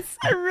guns.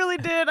 I really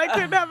did. I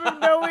couldn't have him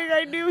knowing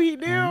I knew he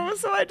knew.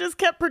 So I just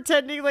kept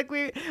pretending like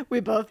we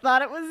both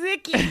thought it was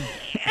Icky.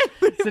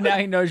 So now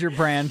he knows your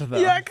brand, though.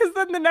 Yeah, because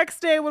then the next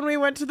day when we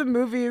went to the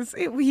movies,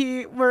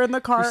 we were in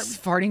the car. You're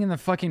farting in the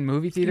fucking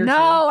movie theater? No,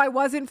 too? I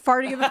wasn't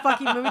farting in the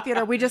fucking movie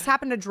theater. We just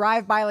happened to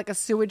drive by like a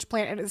sewage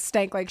plant and it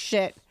stank like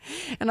shit.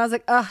 And I was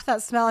like, ugh,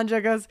 that smell. And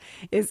Joe goes,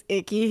 is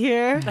Icky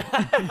here?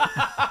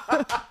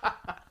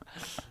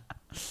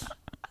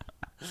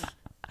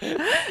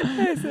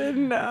 I said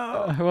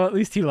no. Well, at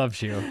least he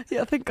loves you.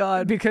 Yeah, thank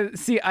God. Because,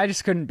 see, I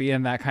just couldn't be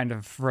in that kind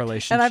of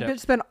relationship. And I've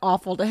just been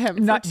awful to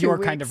him. Not for 2 your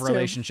weeks kind of too.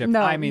 relationship.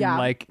 No, I mean, yeah,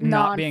 like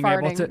not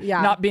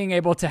being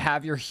able to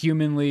have your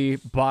humanly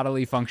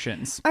bodily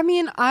functions. I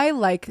mean, I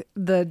like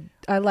the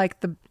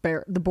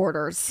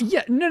borders.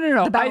 Yeah,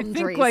 no. The I think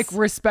boundaries. like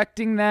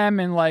respecting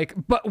them and like,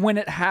 but when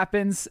it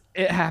happens,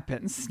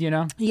 you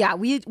know? Yeah,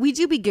 we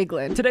do be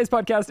giggling. Today's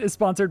podcast is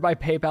sponsored by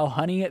PayPal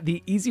Honey,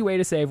 the easy way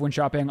to save when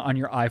shopping on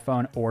your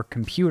iPhone or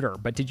computer.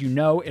 But did you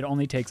know it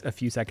only takes a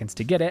few seconds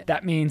to get it?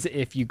 That means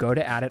if you go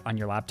to add it on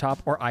your laptop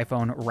or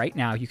iPhone right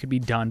now, you could be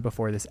done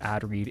before this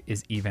ad read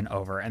is even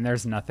over. And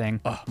there's nothing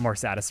more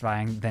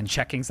satisfying than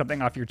checking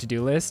something off your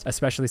to-do list,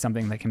 especially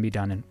something that can be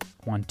done in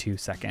 1-2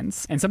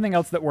 seconds. And something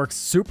else that works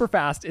super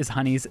fast is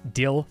Honey's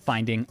deal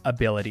finding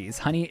abilities.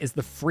 Honey is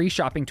the free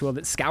shopping tool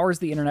that scours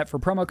the internet for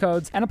promo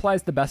codes and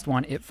applies the best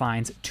one it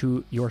finds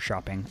to your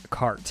shopping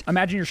cart.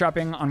 Imagine you're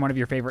shopping on one of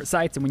your favorite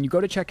sites, and when you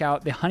go to check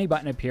out, the Honey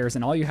button appears,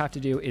 and all you have to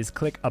do is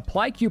click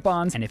apply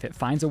coupons, and if it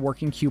finds a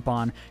working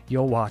coupon,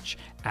 you'll watch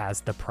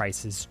as the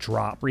prices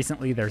drop.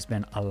 Recently, there's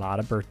been a lot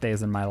of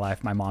birthdays in my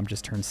life. My mom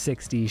just turned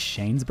 60.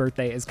 Shane's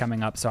birthday is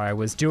coming up, so I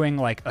was doing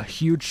like a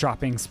huge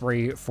shopping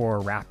spree for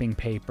wrapping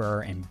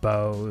paper and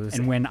bows.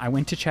 And when I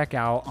went to check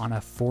out on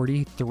a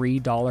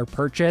 $43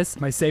 purchase,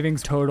 my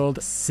savings totaled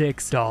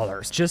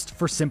 $6 just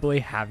for simply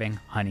having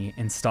Honey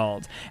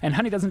installed. And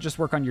Honey doesn't just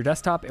work on your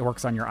desktop, it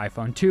works on your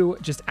iPhone too.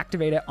 Just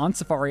activate it on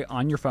Safari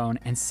on your phone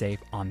and save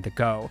on the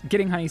go.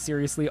 Getting Honey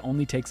seriously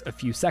only takes a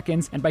few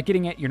seconds, and by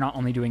getting it, you're not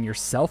only doing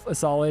yourself a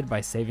solid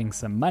by saving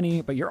some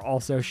money, but you're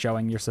also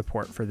showing your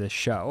support for this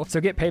show. So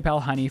get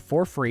PayPal Honey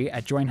for free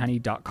at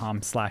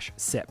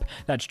joinhoney.com/sip.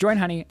 That's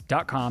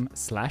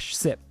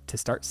joinhoney.com/sip to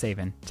start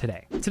saving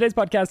today. Today's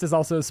podcast is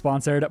also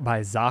sponsored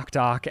by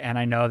ZocDoc, and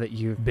I know that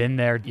you've been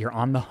there. You're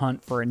on the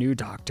hunt for a new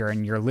doctor,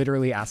 and you're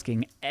literally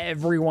asking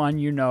everyone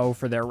you know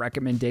for their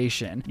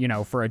recommendation,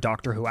 for a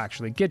doctor who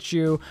actually gets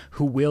you,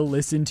 who will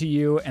listen to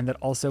you, and that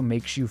also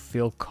makes you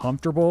feel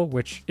comfortable,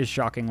 which is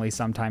shockingly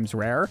sometimes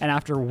rare. And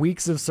after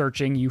weeks of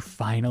searching, you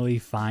finally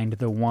find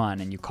the one,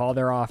 and you call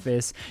their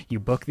office,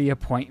 you book the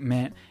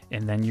appointment,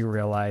 and then you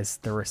realize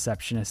the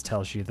receptionist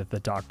tells you that the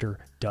doctor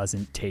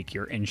doesn't take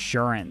your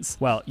insurance.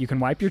 Well, you can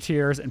wipe your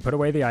tears and put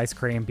away the ice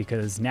cream,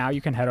 because now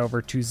you can head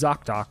over to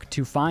ZocDoc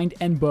to find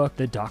and book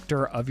the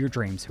doctor of your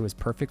dreams who is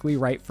perfectly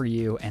right for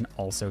you and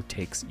also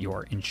takes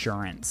your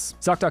insurance.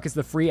 ZocDoc is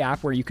the free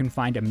app where you can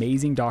find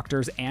amazing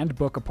doctors and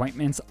book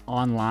appointments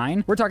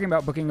online. We're talking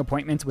about booking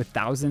appointments with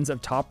thousands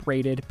of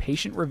top-rated,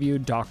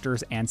 patient-reviewed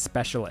doctors and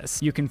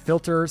specialists. You can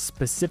filter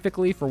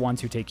specifically for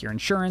ones who take your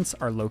insurance,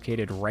 are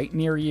located right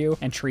near you,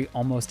 and treat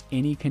almost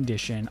any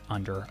condition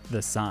under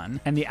the sun.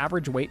 And the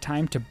average wait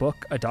time to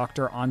book a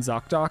doctor on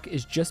ZocDoc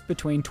is just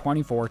between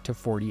 24 to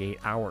 48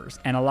 hours.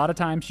 And a lot of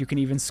times you can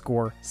even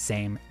score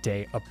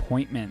same-day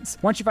appointments.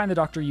 Once you find the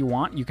doctor you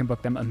want, you can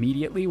book them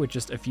immediately with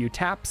just a few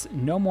taps.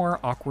 No more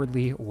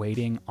awkwardly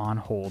waiting on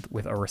hold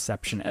with a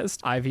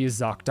receptionist. I've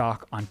used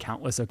ZocDoc on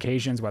countless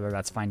occasions, whether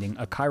that's finding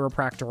a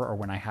chiropractor or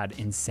when I had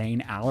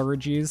insane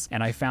allergies.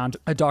 And I found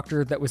a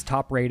doctor that was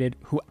top-rated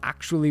who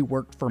actually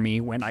worked for me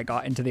when I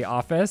got into the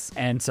office.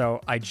 And so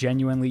I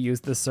genuinely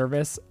used this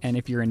service. And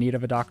if you're in need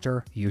of a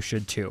doctor, you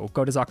should too.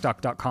 Go to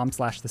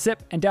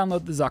ZocDoc.com/thesip and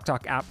download the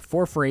ZocDoc app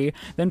for free.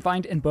 Then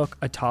find and book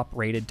a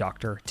top-rated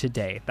doctor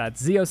today.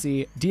 That's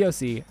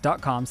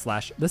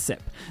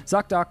ZocDoc.com/thesip.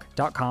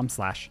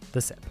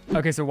 ZocDoc.com/thesip.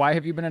 Okay, so why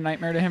have you been a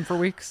nightmare to him for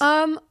weeks?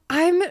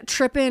 I'm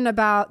tripping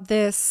about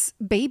this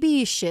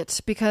baby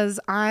shit because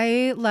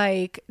I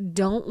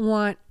don't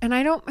want, and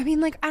I don't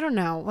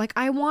know.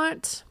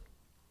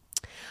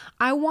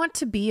 I want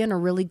to be in a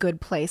really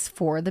good place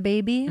for the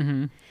baby.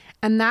 Mm-hmm.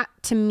 And that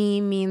to me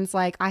means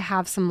I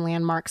have some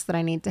landmarks that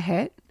I need to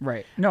hit.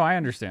 Right. No, I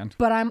understand.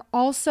 But I'm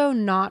also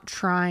not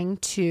trying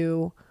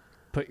to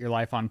put your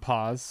life on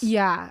pause.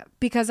 Yeah,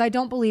 because I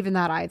don't believe in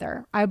that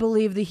either. I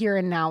believe the here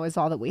and now is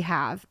all that we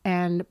have.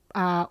 And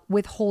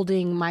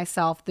withholding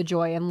myself the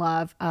joy and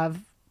love of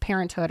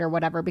parenthood or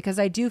whatever, because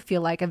I do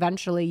feel like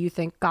eventually you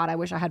think, God, I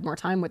wish I had more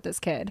time with this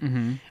kid.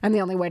 Mm-hmm. And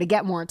the only way to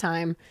get more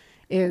time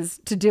is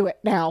to do it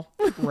now.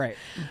 Right.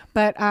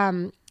 But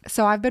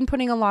so I've been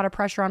putting a lot of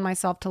pressure on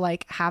myself to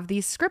have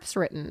these scripts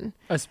written.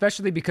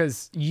 Especially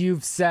because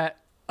you've set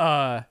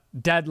a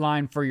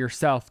deadline for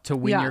yourself to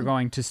when you're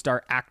going to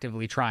start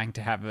actively trying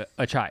to have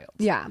a child.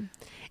 Yeah.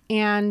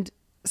 And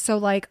So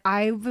like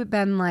I've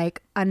been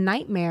like a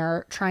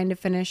nightmare trying to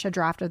finish a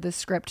draft of this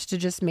script to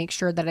just make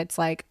sure that it's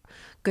like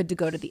good to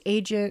go to the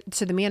agent,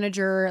 to the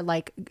manager,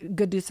 like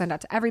good to send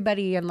out to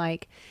everybody. And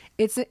like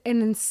it's an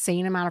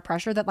insane amount of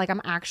pressure that like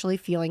I'm actually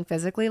feeling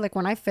physically. Like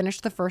when I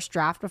finished the first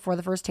draft before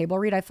the first table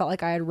read, I felt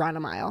like I had run a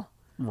mile.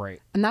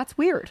 Right. And that's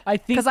weird. I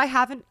think because I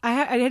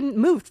hadn't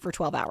moved for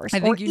 12 hours.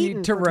 I think you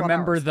need to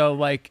remember though,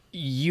 like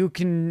you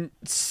can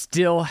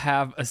still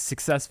have a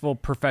successful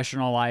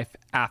professional life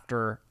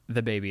after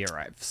the baby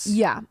arrives.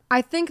 Yeah.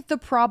 I think the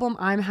problem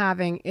I'm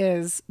having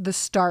is the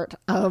start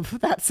of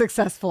that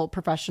successful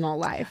professional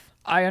life.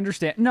 I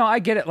understand. No, I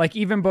get it. Like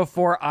even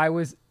before I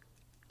was...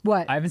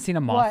 What? I haven't seen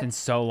a moth in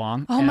so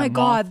long. Oh my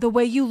God. The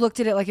way you looked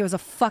at it like it was a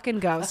fucking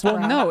ghost. Well,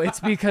 no, it's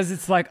because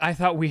it's like I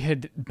thought we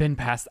had been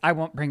past... I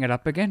won't bring it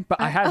up again,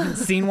 but I haven't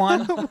seen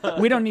one.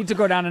 We don't need to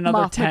go down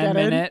another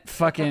 10-minute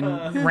fucking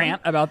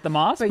rant about the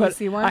moths. But you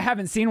see one? I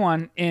haven't seen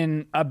one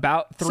in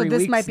about 3 weeks now. So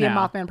this might be a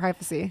Mothman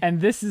prophecy. And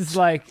this is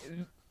like...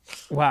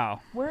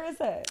 Wow. Where is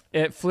it?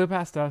 It flew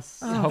past us.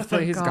 Oh,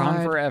 hopefully he's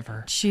gone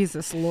forever.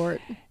 Jesus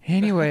Lord.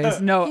 Anyways,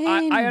 no,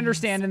 I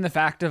understand in the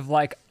fact of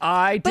like,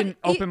 I didn't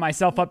open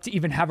myself up to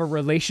even have a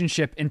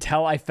relationship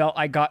until I felt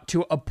I got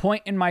to a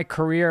point in my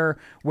career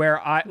where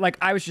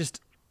I was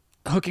just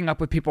hooking up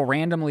with people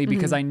randomly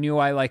because I knew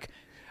I like,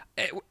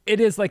 it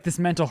is like this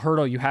mental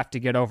hurdle you have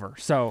to get over.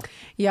 So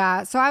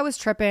yeah, so I was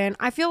tripping.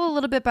 I feel a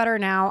little bit better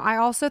now. I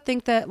also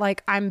think that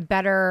like I'm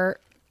better.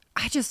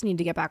 I just need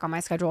to get back on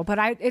my schedule, but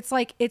it's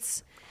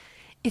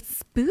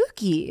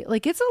spooky.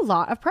 Like it's a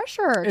lot of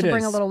pressure to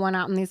bring a little one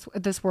out in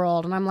this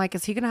world. And I'm like,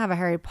 is he going to have a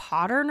Harry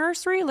Potter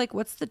nursery? Like,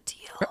 what's the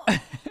deal?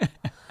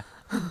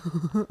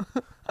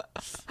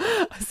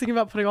 I was thinking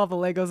about putting all the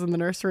Legos in the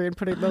nursery and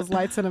putting those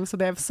lights in them so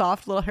they have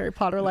soft little Harry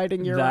Potter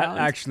lighting year round.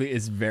 That actually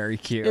is very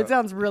cute. It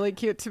sounds really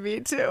cute to me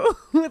too,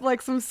 with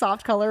like some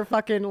soft color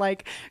fucking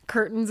like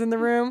curtains in the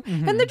room.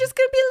 And they're just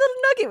going to be a little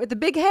nugget with a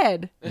big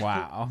head.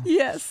 Wow.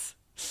 Yes.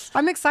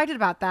 I'm excited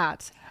about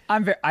that.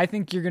 I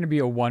think you're going to be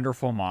a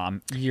wonderful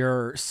mom.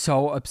 You're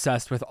so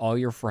obsessed with all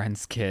your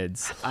friends'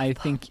 kids. I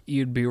think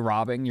you'd be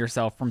robbing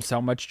yourself from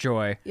so much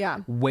joy. Yeah.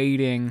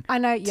 Waiting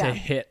to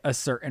hit a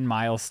certain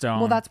milestone.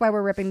 Well, that's why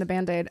we're ripping the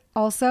Band-Aid.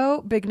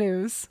 Also, big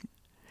news.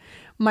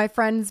 My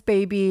friend's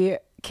baby,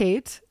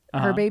 Kate,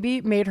 her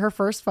baby, made her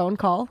first phone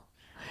call.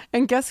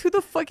 And guess who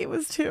the fuck it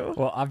was to?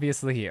 Well,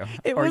 obviously you.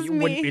 It was you me.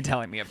 Wouldn't be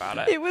telling me about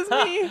it. It was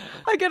me.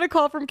 I get a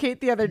call from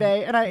Kate the other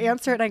day, and I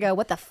answer it, and I go,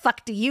 what the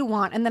fuck do you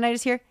want? And then I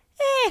just hear,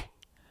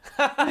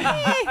 and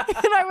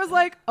I was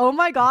like, oh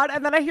my God.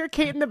 And then I hear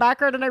Kate in the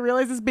background, and I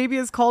realize this baby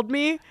has called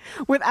me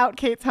without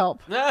Kate's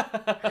help.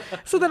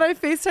 So then I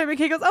FaceTime, and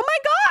Kate goes, oh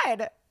my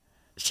God.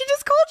 She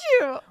just called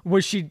you.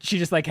 Was she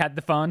just like had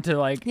the phone to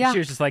like, she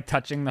was just like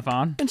touching the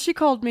phone? And she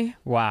called me.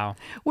 Wow.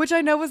 Which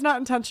I know was not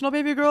intentional,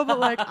 baby girl, but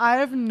like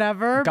I've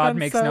never God been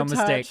makes so no touched.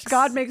 mistakes.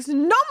 God makes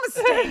no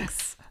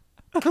mistakes.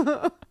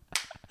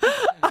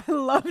 I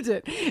loved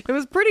it. It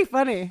was pretty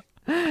funny.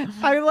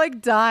 I like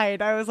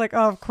died. I was like,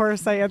 oh, of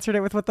course I answered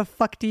it with what the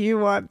fuck do you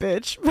want,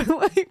 bitch? But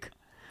like,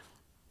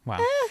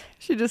 wow.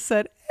 She just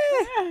said,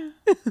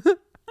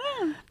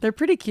 They're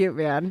pretty cute,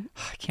 man.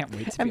 I can't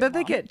wait to And then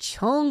they get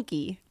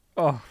chunky.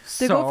 Oh,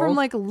 They go from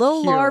like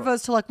little cute.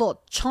 larvas to like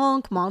little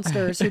chunk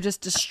monsters who just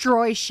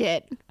destroy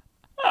shit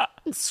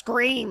and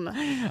scream.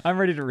 I'm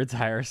ready to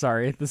retire.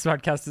 Sorry. This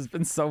podcast has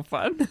been so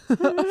fun.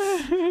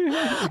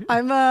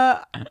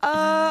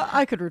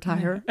 I could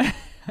retire.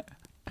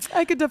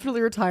 I could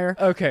definitely retire.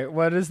 Okay.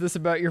 What is this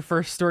about your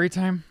first story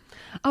time?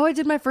 Oh, I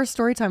did my first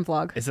storytime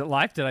vlog. Is it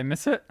live? Did I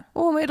miss it?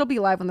 Oh, it'll be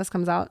live when this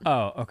comes out.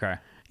 Oh, okay.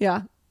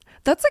 Yeah.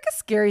 That's like a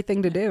scary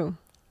thing to do.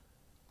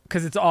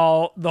 Because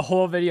the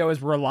whole video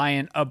is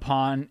reliant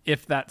upon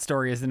if that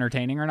story is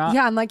entertaining or not.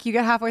 Yeah, and like you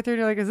get halfway through and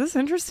you're like, is this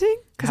interesting?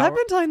 Because I've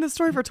been telling this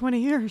story for 20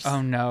 years.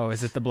 Oh no,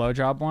 is it the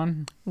blowjob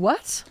one?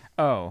 What?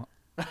 Oh.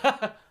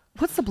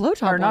 What's the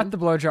blowjob Or one? not the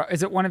blowjob.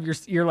 Is it one of your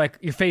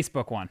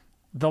Facebook one?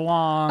 The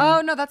long...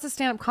 Oh, no, that's a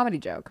stand-up comedy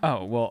joke.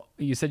 Oh, well,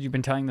 you said you've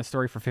been telling the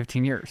story for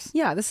 15 years.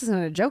 Yeah, this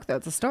isn't a joke though,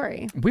 it's a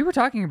story. We were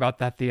talking about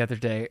that the other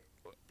day,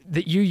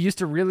 that you used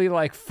to really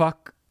like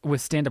fuck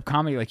with stand-up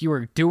comedy, like you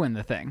were doing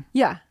the thing.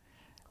 Yeah.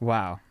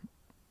 Wow.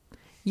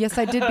 Yes,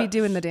 I did be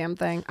doing the damn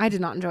thing. I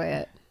did not enjoy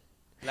it.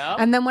 No?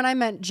 And then when I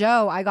met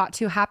Joe, I got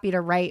too happy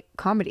to write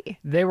comedy.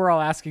 They were all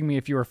asking me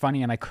if you were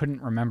funny, and I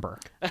couldn't remember.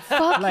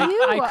 Fuck Like,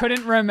 you. I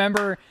couldn't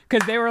remember,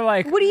 because they were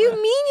like... What do you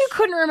mean you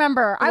couldn't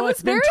remember? I Well, was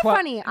it's been very 12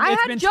 funny. I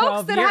it's had been jokes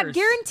 12 that had years.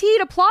 guaranteed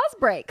applause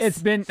breaks.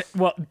 It's been...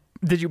 Well,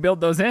 did you build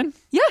those in?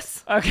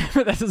 Yes. Okay,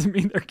 but that doesn't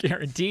mean they're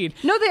guaranteed.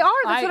 No, they are.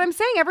 That's what I'm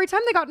saying. Every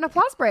time they got an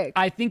applause break.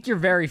 I think you're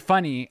very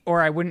funny,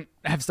 or I wouldn't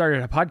have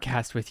started a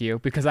podcast with you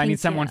because I need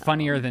someone you.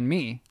 funnier than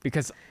me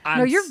because I'm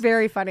No, you're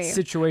very funny.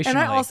 Situationally. And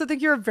I also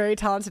think you're a very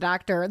talented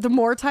actor. The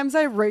more times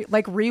I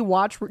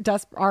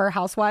rewatch our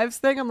Housewives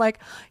thing, I'm like,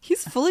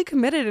 he's fully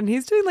committed and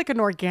he's doing like an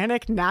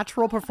organic,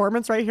 natural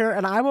performance right here.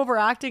 And I'm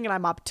overacting and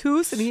I'm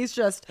obtuse and he's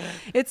just,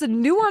 it's a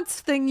nuanced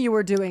thing you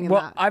were doing in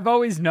that. I've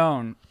always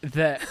known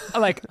that,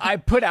 like, I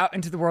put out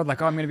into the world,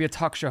 like, oh, I'm going to be a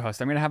talk show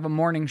host. I'm going to have a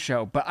morning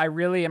show. But I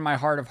really, in my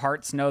heart of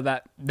hearts, know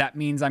that that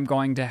means I'm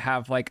going to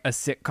have, like, a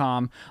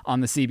sitcom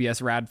on the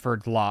CBS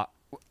Radford lot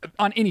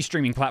on any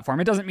streaming platform.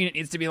 It doesn't mean it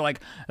needs to be, like,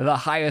 the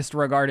highest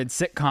regarded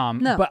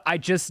sitcom. No. But I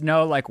just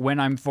know, like, when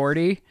I'm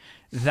 40,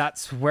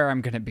 that's where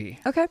I'm going to be.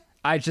 Okay.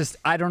 I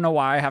don't know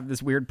why I have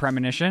this weird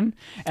premonition,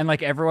 and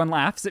like everyone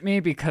laughs at me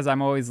because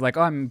I'm always like,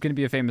 oh, I'm going to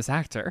be a famous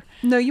actor.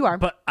 No, you are.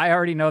 But I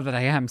already know that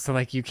I am. So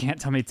like, you can't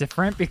tell me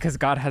different because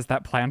God has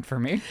that planned for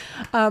me.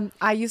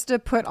 I used to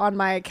put on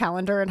my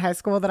calendar in high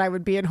school that I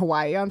would be in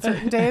Hawaii on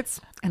certain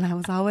dates, and I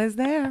was always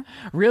there.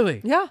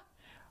 Really? Yeah.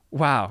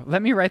 Wow.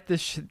 Let me write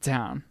this shit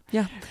down.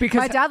 Yeah. Because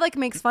my dad like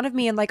makes fun of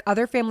me, and like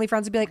other family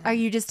friends would be like, are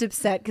you just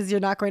upset because you're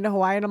not going to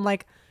Hawaii? And I'm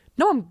like,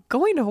 no, I'm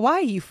going to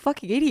Hawaii, you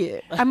fucking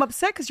idiot. I'm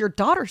upset because your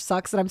daughter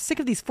sucks and I'm sick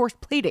of these forced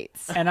play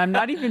dates. And I'm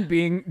not even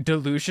being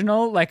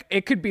delusional. Like,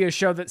 it could be a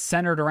show that's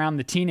centered around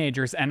the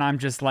teenagers, and I'm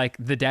just like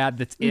the dad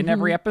that's in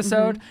every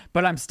episode,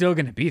 but I'm still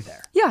going to be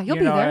there. Yeah, you'll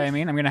be there. You know what I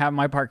mean? I'm going to have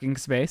my parking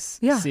space.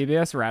 Yeah.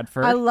 CBS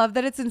Radford. I love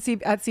that it's at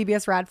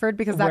CBS Radford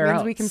because that Where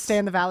means we can else? stay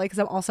in the Valley because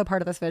I'm also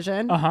part of this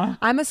vision. Uh-huh.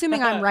 I'm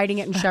assuming I'm writing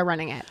it and show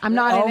running it. I'm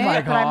not Oh in my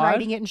it, but I'm God.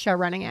 writing it and show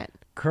running it.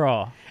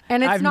 Girl.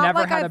 And it's I've not never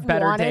like had I've a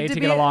better wanted day to to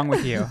be- get along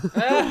with you.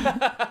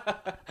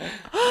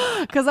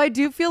 Because I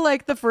do feel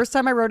like the first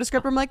time I wrote a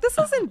script, I'm like, this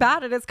isn't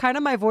bad. And it's kind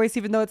of my voice,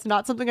 even though it's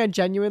not something I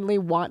genuinely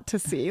want to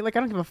see. Like, I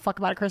don't give a fuck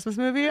about a Christmas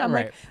movie. I'm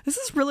Right. like, this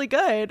is really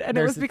good. And it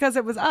There's was because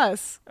it was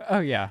us. Oh,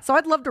 yeah. So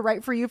I'd love to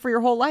write for you for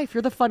your whole life.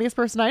 You're the funniest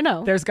person I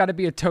know. There's got to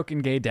be a token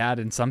gay dad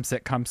in some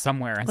sitcom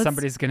somewhere, and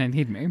somebody's going to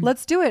need me.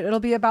 Let's do it. It'll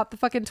be about the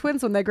fucking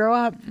twins when they grow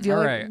up,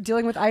 right.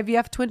 dealing with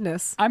IVF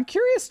twinness. I'm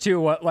curious too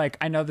what, like,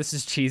 I know this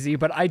is cheesy,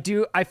 but I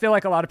feel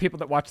like a lot of people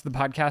that watch the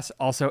podcast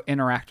also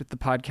interact with the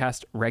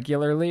podcast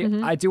regularly.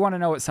 Mm-hmm. I do want to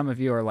know what some of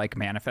you are like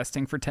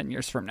manifesting for 10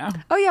 years from now.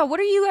 Oh, yeah. What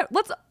are you?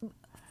 Let's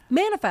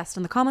manifest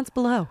in the comments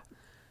below.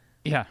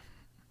 Yeah.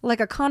 Like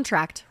a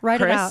contract.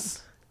 Write it out.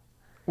 Chris,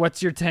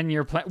 what's your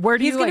 10-year plan? Where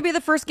do He's you going like, to be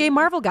the first gay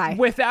Marvel guy.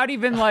 without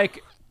even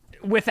like,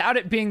 without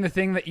it being the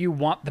thing that you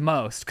want the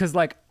most? Because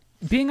like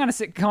being on a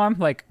sitcom,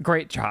 like,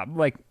 great job,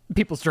 like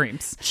people's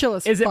dreams. Chill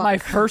as Is it my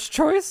fuck. first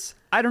choice?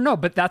 I don't know,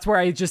 but that's where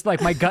I just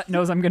like my gut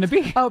knows I'm going to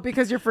be. Oh,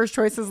 because your first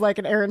choice is like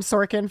an Aaron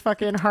Sorkin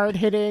fucking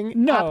hard-hitting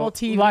No, Apple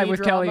TV Live with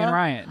drama. Kelly and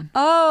Ryan.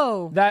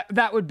 Oh.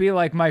 That would be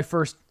like my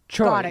first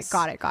choice.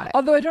 Got it.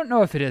 Although I don't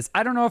know if it is.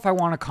 I don't know if I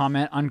want to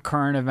comment on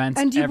current events.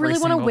 And do you every really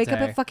want to single wake up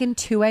day. at fucking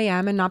 2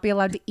 a.m. and not be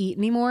allowed to eat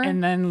anymore?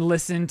 And then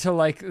listen to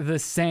like the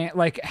same,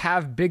 like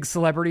have big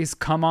celebrities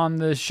come on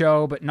the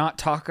show but not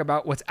talk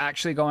about what's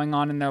actually going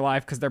on in their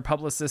life because their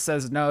publicist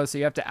says no, so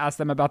you have to ask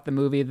them about the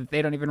movie that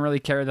they don't even really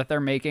care that they're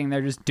making.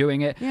 They're just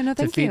doing it Yeah, no,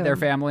 to thank feed you. their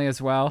family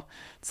as well.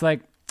 It's like,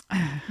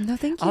 no,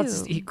 thank you. I'll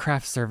just eat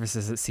craft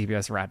services at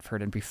CBS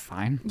Radford and be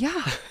fine. Yeah.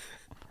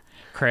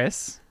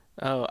 Chris?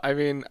 Oh, I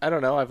mean, I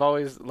don't know. I've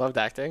always loved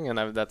acting,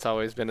 and that's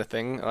always been a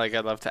thing. Like,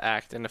 I'd love to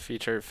act in a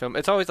feature film.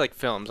 It's always like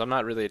films. I'm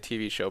not really a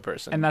TV show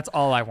person. And that's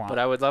all I want. But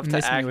I would love to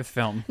Miss me act- with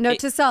film. Note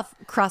to self,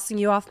 crossing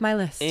you off my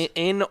list.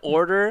 in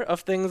order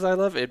of things I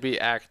love, it'd be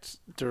act,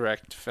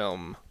 direct,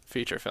 film,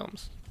 feature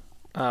films.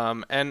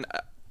 And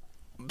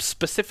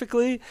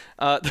specifically,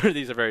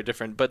 these are very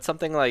different, but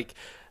something like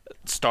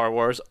Star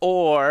Wars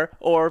or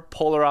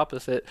polar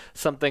opposite,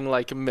 something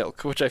like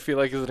Milk, which I feel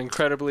like is an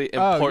incredibly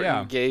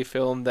important gay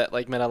film that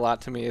like meant a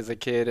lot to me as a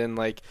kid and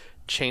like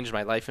changed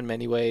my life in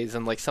many ways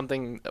and like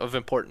something of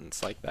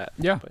importance like that.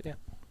 Yeah. But yeah.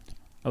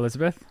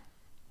 Elizabeth?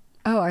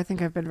 Oh, I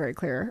think I've been very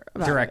clear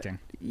about Directing. it.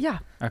 Yeah.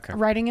 Okay.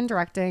 Writing and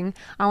directing.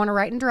 I want to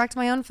write and direct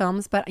my own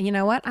films, but you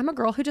know what? I'm a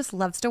girl who just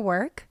loves to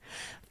work.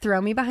 Throw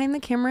me behind the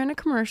camera in a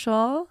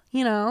commercial,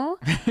 you know.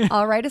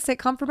 I'll write a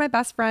sitcom for my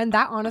best friend.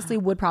 That honestly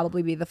would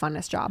probably be the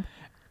funnest job.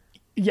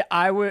 Yeah,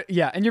 I would.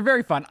 Yeah, and you're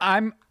very fun.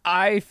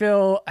 I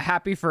feel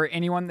happy for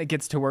anyone that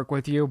gets to work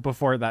with you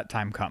before that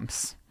time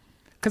comes.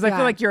 Because I Yeah.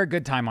 feel like you're a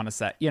good time on a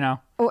set, you know?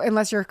 Oh,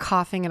 unless you're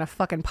coughing in a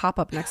fucking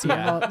pop-up next to you.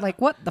 Yeah.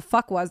 Like, what the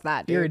fuck was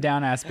that, dude? You're a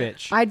down-ass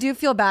bitch. I do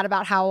feel bad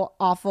about how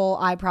awful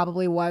I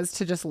probably was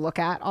to just look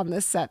at on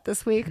this set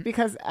this week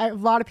because a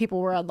lot of people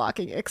were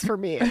unlocking icks for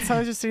me. And so I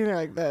was just sitting there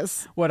like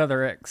this. What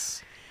other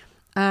icks?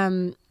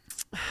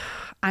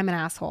 I'm an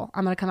asshole.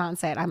 I'm going to come out and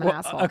say it. I'm an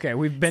asshole. Okay,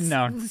 we've been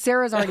known.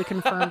 Sarah's already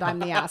confirmed I'm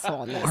the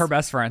asshole in this. Her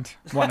best friend,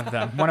 one of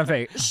them, one of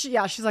 8.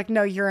 She's like,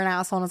 no, you're an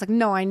asshole. And I was like,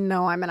 no, I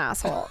know I'm an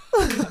asshole.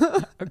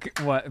 Okay,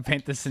 what?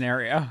 Paint the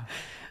scenario.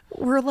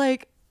 We're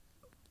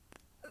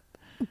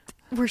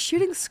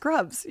shooting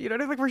scrubs. You know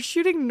what I mean? Like, we're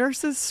shooting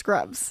nurses'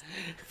 scrubs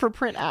for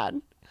print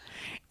ad.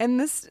 And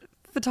this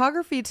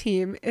photography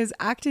team is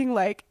acting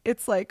like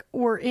it's like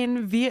we're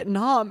in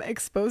Vietnam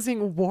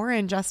exposing war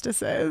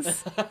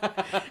injustices.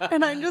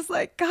 And I'm just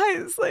like,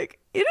 guys, like,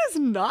 it is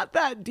not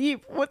that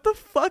deep. What the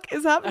fuck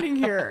is happening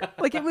here?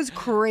 Like, it was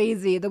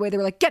crazy the way they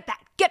were like, get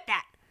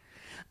that.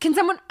 Can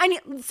someone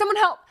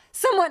help?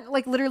 Someone,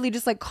 like, literally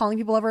just like calling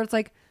people over. It's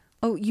like,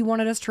 oh, you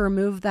wanted us to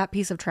remove that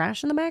piece of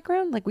trash in the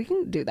background? Like, we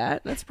can do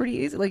that. That's pretty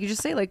easy. Like, you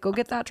just say, like, go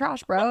get that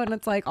trash, bro. And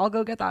it's like, I'll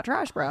go get that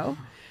trash, bro.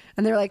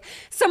 And they're like,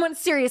 someone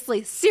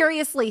seriously,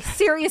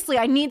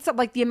 I need some,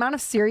 like, the amount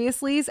of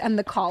seriouslys and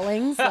the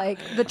callings, like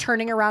the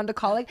turning around to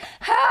calling,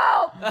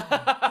 help!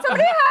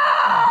 Somebody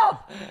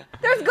help!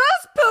 There's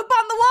ghost poop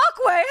on the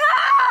walkway,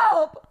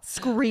 help!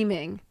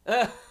 Screaming.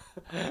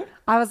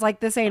 I was like,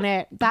 this ain't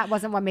it. That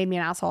wasn't what made me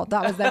an asshole.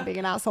 That was them being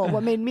an asshole.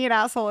 What made me an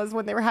asshole is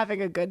when they were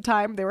having a good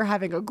time, they were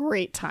having a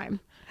great time.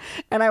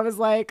 And I was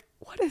like,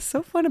 what is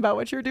so fun about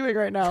what you're doing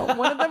right now?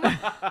 One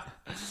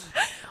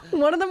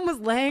of them was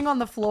laying on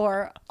the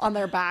floor on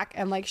their back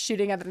and like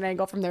shooting at an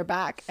angle from their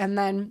back. And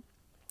then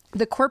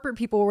the corporate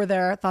people were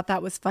there, thought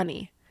that was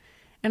funny.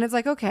 And it's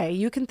like, okay,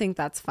 you can think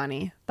that's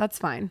funny. That's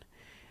fine.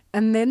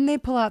 And then they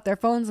pull out their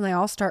phones and they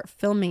all start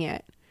filming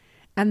it.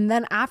 And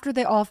then after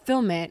they all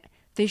film it,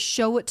 they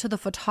show it to the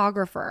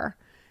photographer.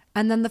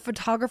 And then the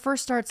photographer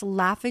starts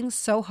laughing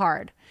so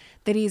hard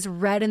that he's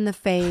red in the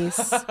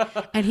face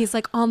and he's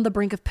like on the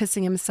brink of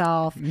pissing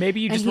himself.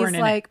 Maybe you just weren't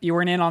in it. You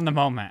weren't in on the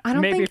moment. I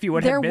don't Maybe think if you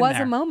would have been there was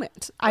a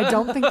moment. I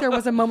don't think there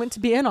was a moment to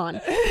be in on.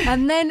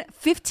 And then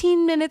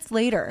 15 minutes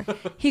later,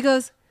 he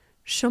goes,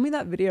 show me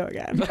that video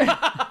again.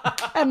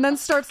 And then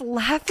starts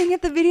laughing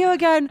at the video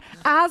again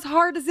as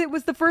hard as it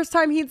was the first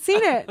time he'd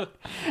seen it.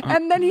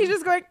 And then he's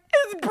just going,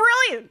 it's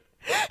brilliant.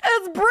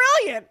 It's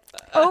brilliant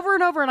over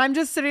and over. And I'm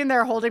just sitting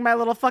there holding my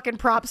little fucking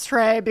props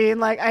tray being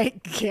like, I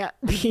can't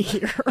be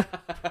here.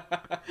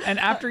 And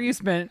after you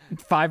spent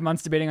 5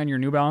 months debating on your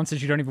New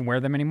Balances, you don't even wear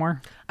them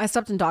anymore? I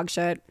stepped in dog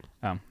shit.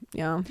 Oh.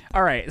 Yeah.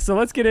 All right. So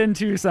let's get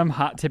into some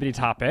hot tippity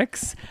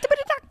topics.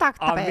 Topics.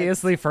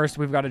 Obviously, first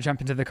we've got to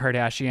jump into the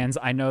Kardashians.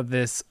 I know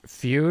this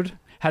feud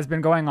has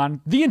been going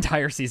on the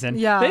entire season.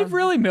 Yeah. They've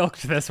really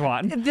milked this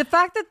one. The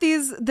fact that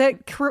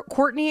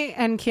Kourtney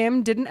and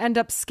Kim didn't end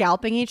up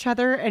scalping each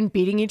other and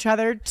beating each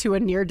other to a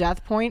near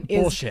death point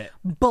is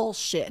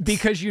bullshit.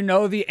 Because you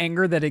know the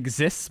anger that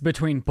exists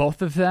between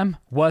both of them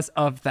was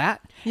of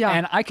that. Yeah.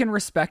 And I can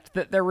respect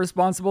that they're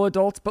responsible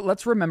adults, but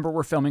let's remember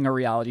we're filming a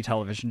reality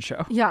television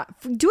show. Yeah.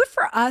 Do it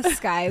for us,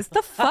 guys.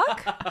 The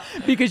fuck?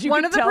 Because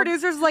one of the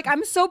producers was like,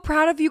 I'm so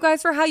proud of you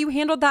guys for how you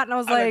handled that. And I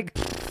was like,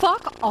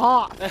 fuck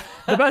off.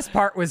 The best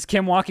part was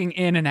Kim walking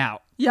in and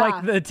out. Yeah.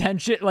 Like the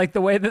tension, like the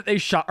way that they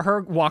shot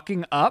her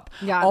walking up.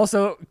 Yeah.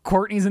 Also,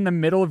 Kourtney's in the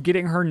middle of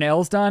getting her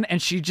nails done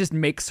and she just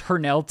makes her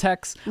nail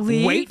techs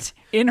wait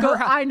in her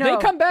house. I know.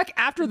 They come back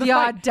after the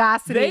fight.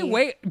 Audacity. They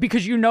wait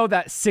because you know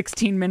that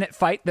 16-minute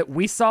fight that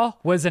we saw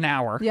was an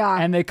hour. Yeah.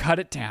 And they cut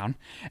it down.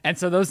 And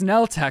so those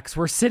nail techs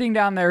were sitting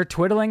down there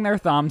twiddling their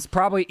thumbs,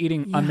 probably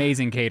eating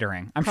amazing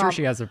catering. I'm sure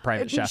she has a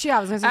private chef.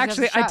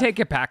 Actually, I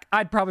take it back.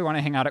 I'd probably want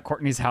to hang out at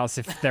Kourtney's house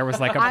if there was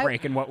like a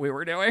break in what we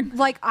were doing.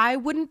 Like, I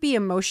wouldn't be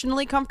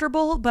emotionally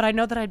comfortable, but I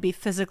know that I'd be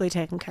physically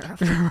taken care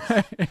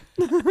of.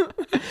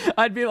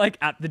 I'd be like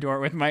at the door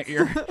with my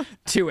ear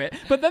to it.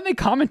 But then they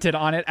commented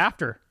on it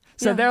after.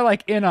 So they're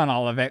like in on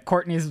all of it.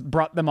 Kourtney's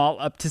brought them all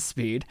up to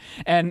speed.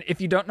 And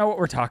if you don't know what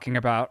we're talking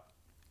about,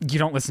 you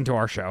don't listen to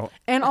our show.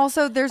 And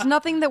also, there's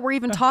nothing that we're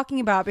even talking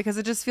about because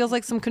it just feels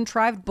like some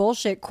contrived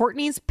bullshit.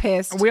 Kourtney's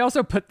pissed. We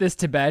also put this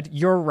to bed.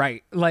 You're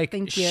right. Like,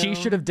 Thank you. She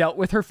should have dealt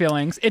with her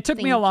feelings. It took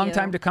me a long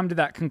time to come to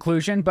that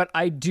conclusion, but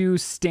I do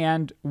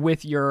stand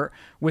with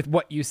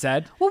what you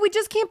said. Well, we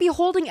just can't be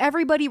holding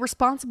everybody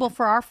responsible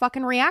for our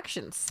fucking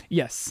reactions.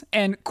 Yes.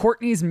 And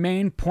Kourtney's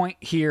main point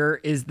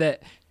here is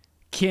that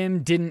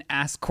Kim didn't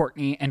ask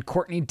Kourtney, and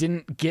Kourtney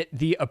didn't get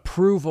the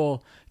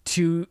approval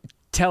to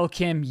tell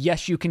Kim,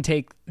 yes, you can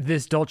take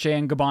this Dolce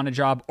 & Gabbana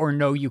job, or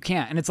no, you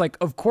can't. And it's like,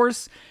 of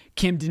course,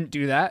 Kim didn't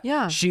do that.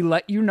 Yeah. She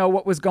let you know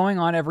what was going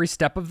on every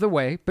step of the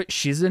way, but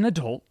she's an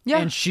adult. Yeah.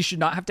 And she should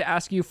not have to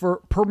ask you for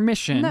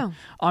permission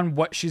on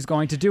what she's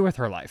going to do with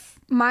her life.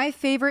 My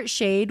favorite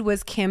shade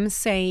was Kim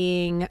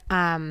saying,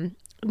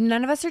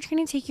 none of us are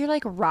trying to take your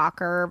like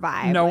rocker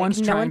vibe. No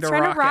one's trying to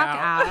rock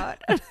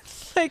out.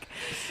 Like,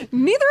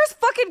 neither is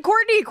fucking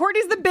Kourtney.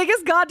 Kourtney's the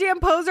biggest goddamn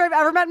poser I've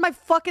ever met in my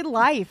fucking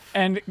life.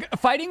 And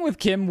fighting with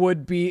Kim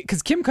would be,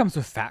 because Kim comes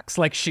with facts.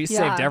 Like, she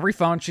saved every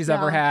phone she's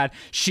ever had.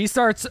 She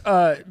starts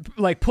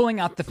like pulling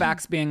out the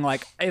facts, being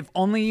like, if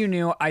only you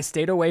knew I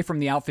stayed away from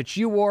the outfits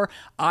you wore.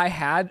 I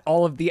had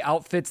all of the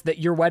outfits that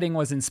your wedding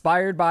was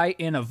inspired by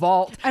in a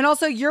vault. And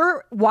also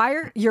your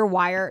wedding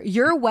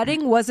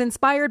was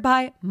inspired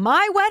by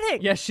my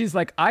wedding. Yes, she's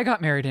like, I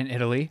got married in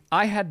Italy.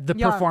 I had the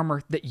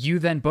performer that you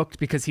then booked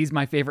because he's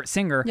my favorite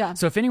singer. Yeah.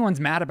 So if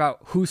anyone's mad about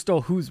who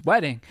stole whose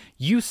wedding,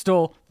 you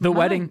stole the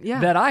wedding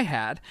that I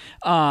had.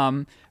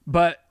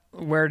 But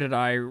where did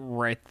I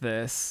write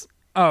this?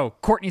 oh,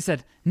 Courtney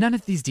said, none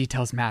of these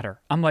details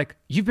matter. I'm like,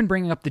 you've been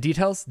bringing up the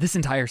details this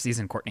entire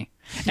season, Courtney.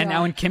 And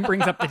now when Kim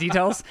brings up the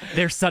details,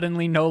 they're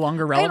suddenly no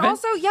longer relevant. And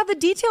also, yeah, the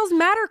details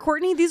matter,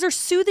 Courtney. These are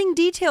soothing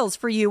details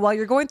for you while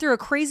you're going through a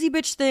crazy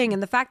bitch thing.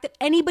 And the fact that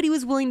anybody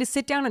was willing to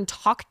sit down and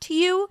talk to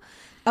you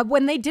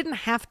when they didn't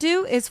have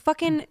to is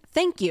fucking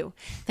thank you.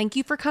 Thank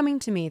you for coming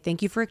to me.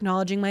 Thank you for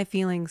acknowledging my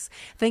feelings.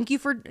 Thank you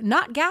for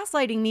not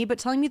gaslighting me, but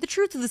telling me the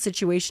truth of the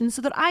situation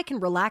so that I can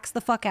relax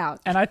the fuck out.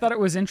 And I thought it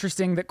was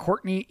interesting that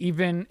Courtney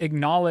even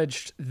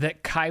acknowledged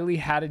that Kylie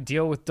had a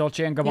deal with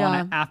Dolce &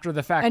 Gabbana after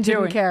the fact, and too.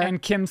 Didn't care. And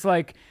Kim's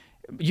like,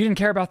 you didn't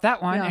care about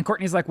that one. And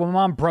Courtney's like, well,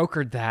 mom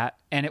brokered that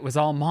and it was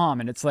all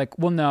mom. And it's like,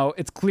 well, no,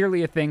 it's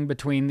clearly a thing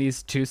between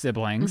these two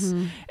siblings.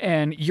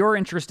 And your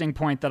interesting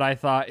point that I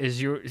thought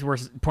is you were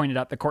pointed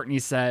out that Courtney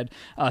said,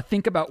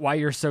 think about why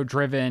you're so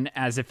driven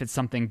as if it's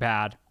something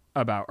bad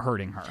about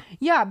hurting her.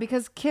 Yeah,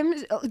 because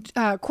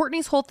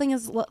Courtney's whole thing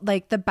is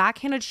like the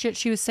backhanded shit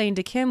she was saying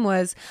to Kim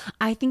was,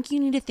 I think you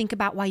need to think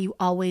about why you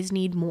always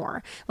need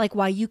more. Like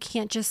why you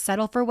can't just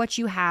settle for what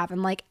you have.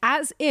 And like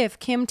as if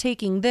Kim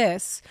taking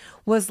this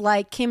was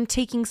like Kim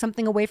taking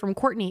something away from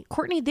Courtney.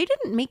 Courtney, they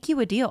didn't make you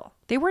a deal.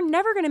 They were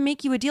never going to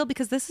make you a deal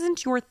because this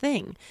isn't your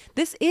thing.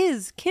 This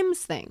is Kim's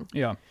thing.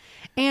 Yeah.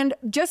 And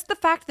just the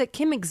fact that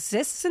Kim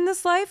exists in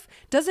this life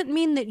doesn't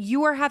mean that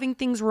you are having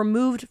things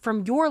removed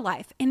from your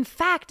life. In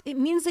fact, it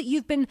means that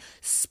you've been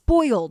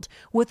spoiled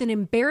with an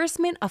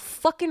embarrassment of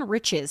fucking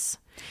riches.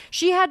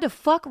 She had to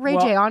fuck Ray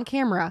J on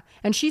camera,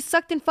 and she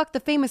sucked and fucked the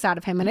famous out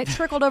of him, and it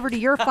trickled over to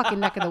your fucking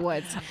neck of the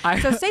woods.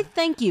 So say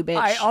thank you, bitch.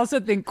 I also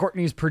think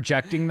Courtney's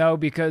projecting, though,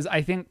 because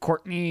I think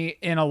Courtney,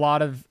 in a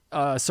lot of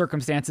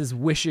circumstances,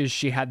 wishes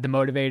she had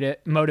the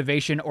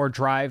motivation or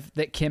drive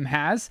that Kim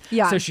has.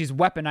 Yeah. So she's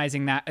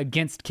weaponizing that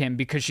against Kim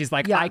because she's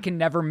like, I can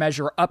never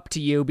measure up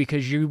to you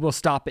because you will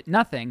stop at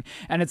nothing.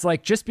 And it's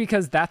like, just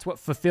because that's what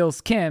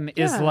fulfills Kim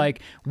is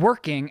like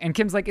working. And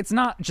Kim's like, it's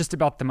not just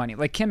about the money.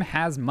 Like Kim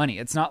has money.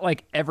 It's not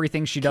like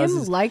everything she does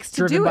is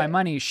driven by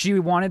money. She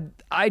wanted,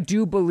 I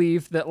do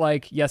believe that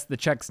like, yes, the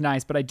check's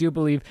nice, but I do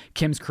believe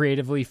Kim's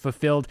creatively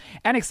fulfilled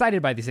and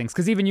excited by these things.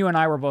 Because even you and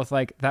I were both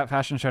like, that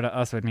fashion show to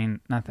us would mean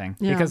nothing.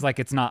 Because like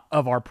it's not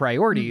of our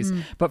priorities.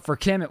 But for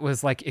Kim, it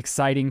was like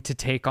exciting to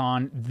take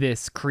on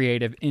this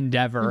creative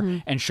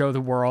endeavor and show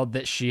the world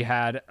that she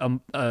had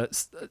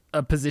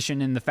a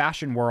position in the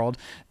fashion world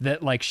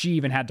that like she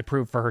even had to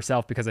prove for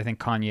herself, because I think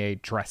Kanye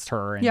dressed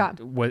her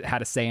and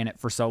had a say in it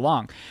for so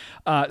long.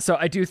 So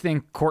I do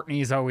think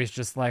Courtney's always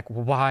just like,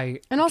 why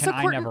and also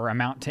can I never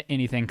amount to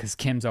anything because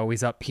Kim's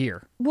always up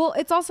here? Well,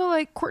 it's also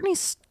like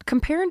Courtney's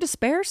compare and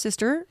despair,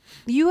 sister.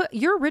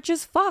 You're rich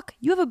as fuck.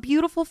 You have a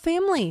beautiful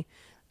family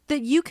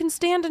that you can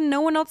stand and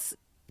no one else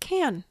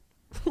can.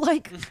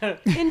 Like,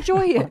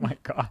 enjoy it. Oh my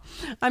God.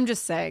 I'm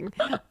just saying.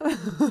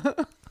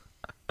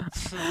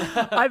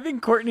 I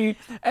think Courtney,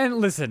 and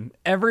listen,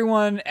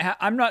 everyone,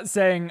 I'm not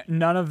saying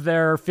none of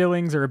their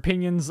feelings or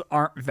opinions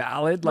aren't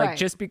valid. Like,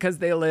 just because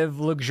they live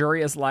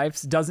luxurious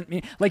lives doesn't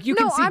mean, like, you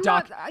can see, and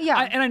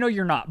I know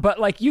you're not, but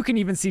like, you can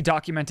even see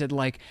documented,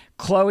 like,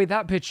 Khloe,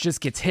 that bitch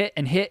just gets hit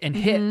and hit and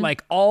hit.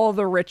 Like, all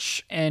the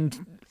rich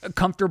and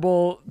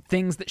comfortable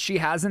things that she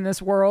has in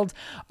this world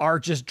are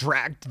just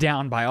dragged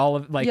down by all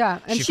of like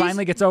she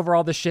finally gets over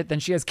all this shit,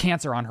 then she has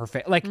cancer on her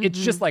face, like it's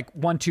just like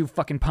 1-2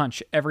 fucking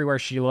punch everywhere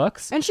she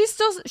looks, and she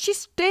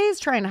stays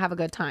trying to have a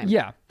good time.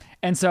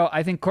 And so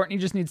I think Courtney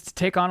just needs to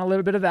take on a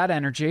little bit of that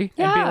energy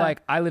and be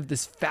like, I live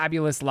this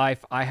fabulous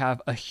life, I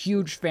have a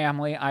huge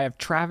family, I have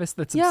Travis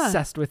that's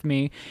obsessed with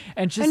me,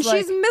 and just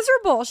she's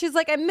miserable. She's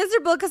like, I'm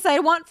miserable because I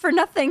want for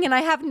nothing and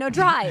I have no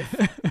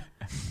drive.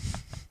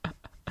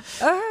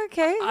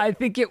 Okay. I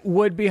think it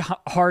would be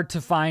hard to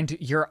find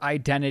your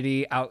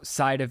identity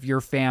outside of your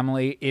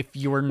family if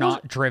you were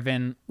not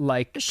driven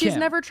like she's Kim.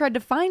 Never tried to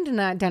find an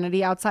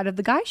identity outside of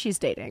the guy she's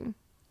dating.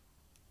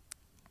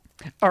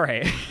 All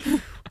right.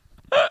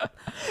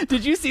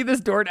 Did you see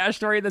this DoorDash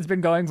story that's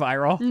been going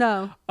viral?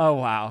 No. Oh,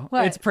 wow.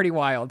 What? It's pretty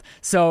wild.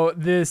 So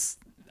this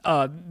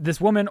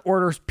woman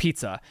orders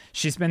pizza.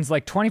 She spends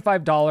like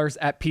 $25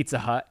 at Pizza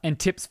Hut and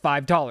tips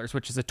 $5,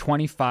 which is a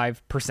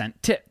 25%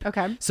 tip.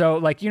 Okay. So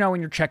like, you know,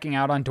 when you're checking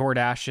out on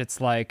DoorDash, it's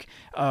like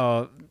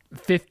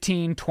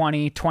 15,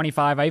 20,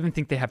 25. I even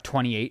think they have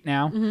 28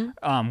 now.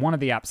 One of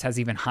the apps has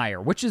even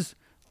higher, which is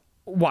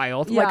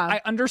wild. Like, I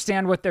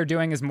understand what they're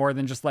doing is more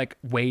than just like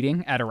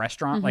waiting at a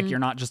restaurant. Like, you're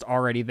not just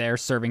already there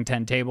serving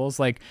 10 tables.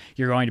 Like,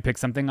 you're going to pick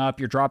something up,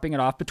 you're dropping it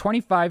off, but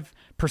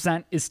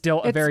 25% is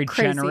still a very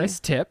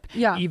generous tip.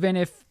 Even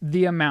if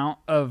the amount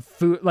of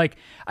food, like,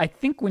 I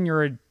think when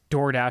you're a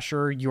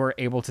DoorDasher, you're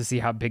able to see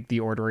how big the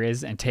order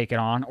is and take it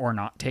on or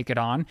not take it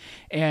on.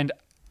 And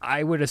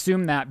I would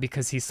assume that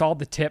because he saw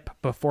the tip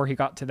before he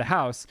got to the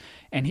house,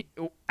 and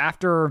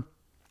after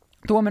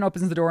the woman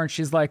opens the door and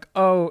she's like,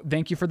 oh,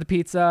 thank you for the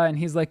pizza. And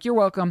he's like, you're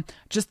welcome.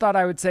 Just thought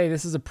I would say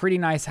this is a pretty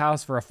nice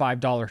house for a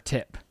 $5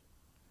 tip.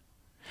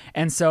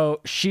 And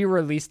so she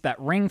released that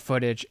Ring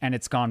footage and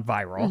it's gone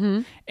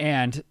viral.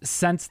 And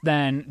since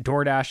then,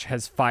 DoorDash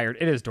has fired.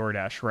 It is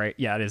DoorDash, right?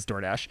 Yeah, it is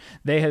DoorDash.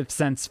 They have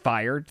since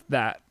fired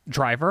that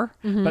driver,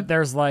 but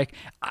there's like,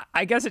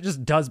 I guess it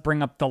just does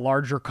bring up the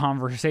larger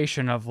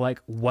conversation of like,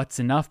 what's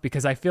enough?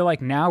 Because I feel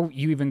like now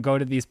you even go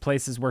to these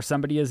places where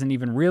somebody isn't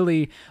even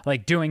really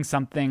like doing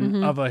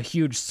something of a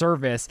huge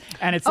service.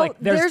 And it's like,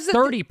 there's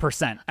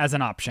 30% as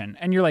an option.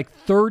 And you're like,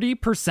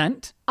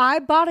 30%? I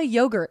bought a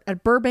yogurt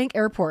at Burbank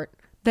Airport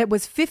that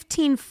was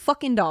 $15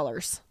 fucking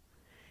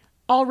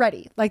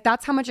already. Like,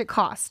 that's how much it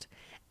cost.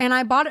 And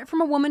I bought it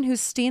from a woman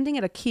who's standing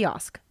at a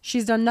kiosk.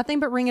 She's done nothing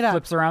but ring it up.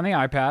 Flips around the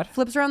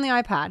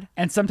iPad.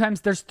 And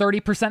sometimes there's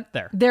 30%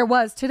 there. There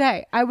was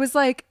today. I was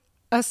like,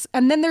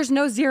 and then there's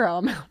no zero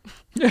amount.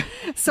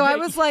 So I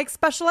was like,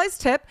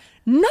 specialized tip.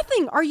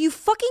 Nothing. Are you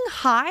fucking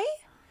high?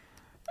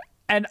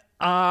 And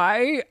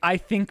I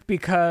think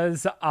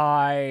because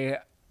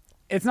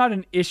it's not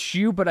an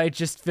issue, but I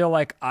just feel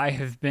like I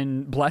have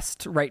been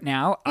blessed right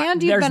now.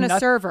 And you've been a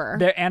server.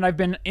 And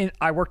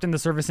I worked in the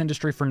service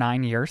industry for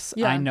 9 years.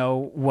 Yeah. I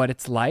know what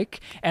it's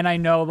like. And I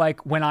know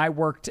like when I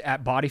worked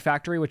at Body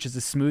Factory, which is a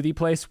smoothie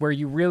place where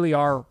you really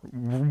are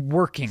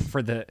working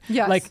for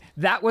yes. like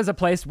that was a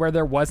place where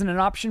there wasn't an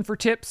option for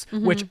tips,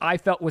 which I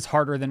felt was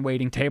harder than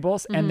waiting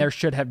tables. And there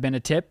should have been a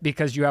tip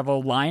because you have a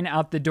line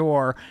out the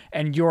door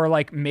and you're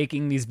like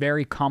making these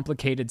very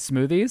complicated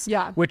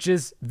smoothies, which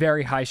is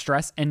very high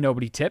stress and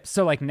nobody tips.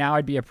 So like now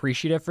I'd be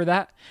appreciative for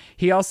that.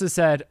 He also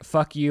said,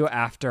 fuck you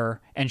after.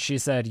 And she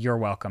said, you're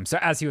welcome. So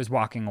as he was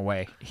walking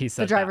away, he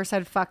said the driver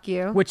said, fuck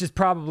you. Which is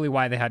probably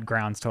why they had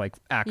grounds to like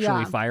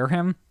actually fire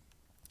him.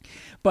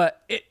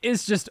 But it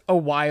is just a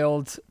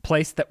wild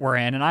place that we're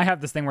in. And I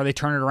have this thing where they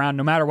turn it around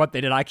no matter what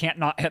they did. I can't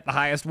not hit the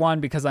highest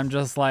one because I'm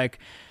just like,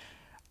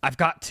 I've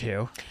got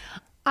to.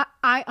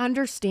 I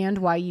understand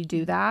why you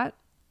do that.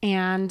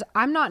 And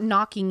I'm not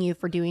knocking you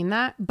for doing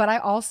that. But I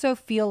also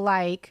feel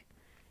like,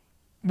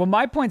 well,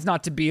 my point's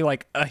not to be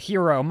like a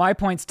hero. My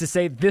point's to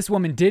say this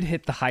woman did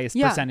hit the highest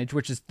percentage,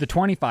 which is the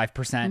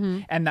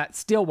 25%, and that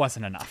still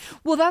wasn't enough.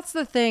 Well, that's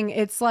the thing.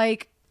 It's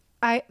like,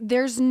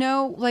 there's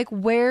no, like,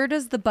 where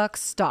does the buck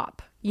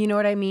stop? You know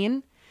what I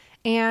mean?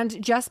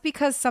 And just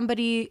because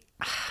somebody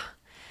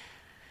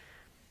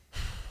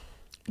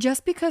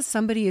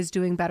is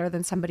doing better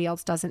than somebody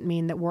else doesn't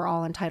mean that we're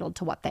all entitled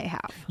to what they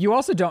have. You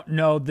also don't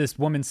know this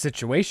woman's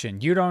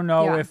situation. You don't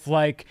know if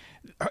like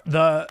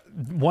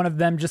one of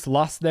them just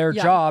lost their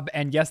job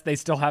and yes, they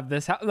still have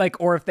this house, like,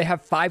 or if they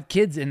have 5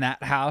 kids in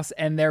that house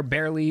and they're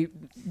barely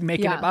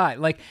making it by.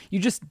 Like, you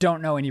just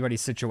don't know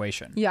anybody's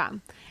situation. Yeah.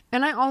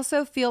 And I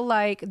also feel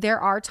like there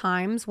are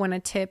times when a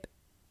tip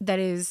that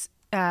is,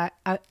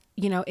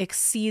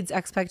 exceeds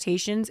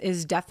expectations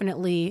is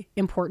definitely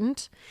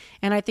important.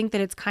 And I think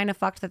that it's kind of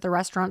fucked that the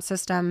restaurant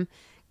system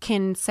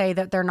can say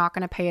that they're not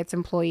going to pay its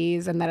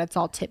employees and that it's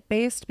all tip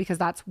based because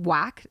that's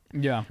whack.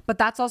 Yeah. But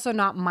that's also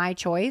not my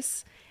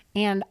choice.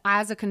 And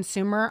as a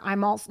consumer,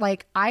 I'm also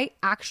like, I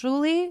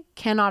actually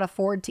cannot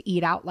afford to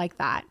eat out like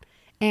that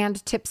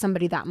and tip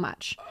somebody that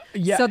much.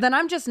 Yeah. So then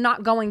I'm just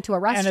not going to a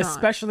restaurant. And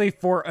especially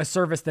for a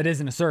service that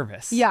isn't a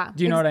service. Yeah.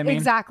 Do you know what I mean?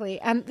 Exactly.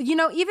 And,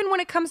 even when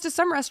it comes to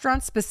some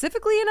restaurants,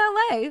 specifically in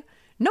LA,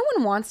 no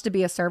one wants to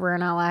be a server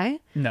in LA.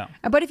 No.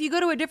 But if you go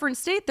to a different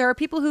state, there are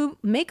people who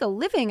make a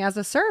living as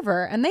a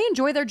server and they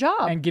enjoy their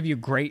job. And give you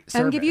great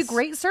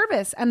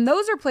service. And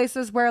those are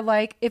places where,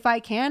 like, if I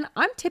can,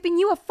 I'm tipping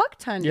you a fuck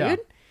ton,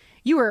 dude.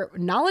 You were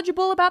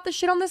knowledgeable about the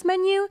shit on this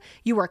menu.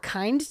 You were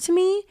kind to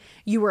me.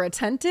 You were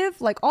attentive.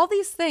 Like, all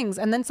these things.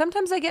 And then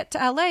sometimes I get to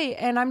LA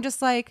and I'm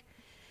just like,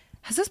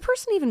 has this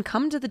person even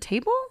come to the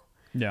table?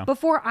 Yeah.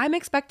 Before I'm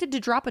expected to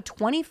drop a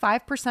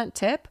 25%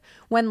 tip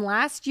when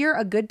last year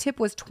a good tip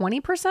was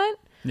 20%?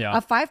 Yeah.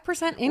 A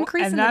 5%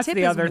 increase in the tip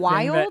the is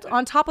wild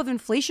on top of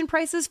inflation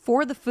prices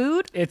for the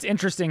food. It's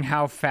interesting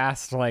how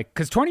fast, like,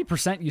 because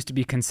 20% used to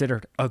be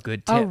considered a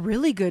good tip. A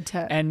really good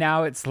tip. And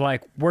now it's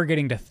like we're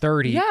getting to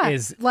 30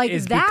 is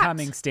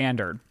becoming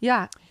standard.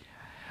 Yeah.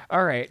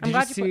 All right. I'm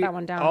glad you put that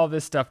one down. All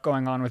this stuff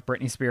going on with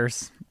Britney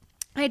Spears?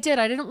 I did.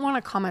 I didn't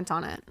want to comment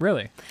on it.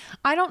 Really?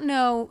 I don't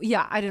know.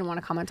 Yeah, I didn't want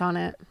to comment on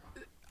it.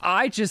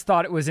 I just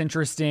thought it was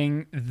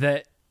interesting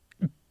that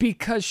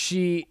because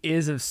she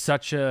is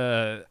such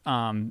a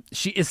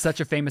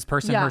famous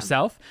person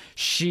herself,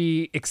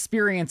 she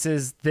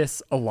experiences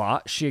this a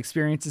lot. She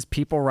experiences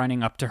people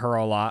running up to her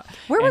a lot.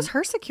 Where was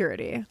her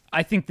security?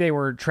 I think they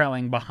were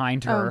trailing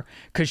behind her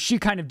because she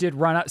kind of did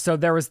run up. So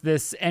there was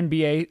this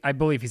NBA, I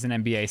believe he's an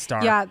NBA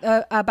star.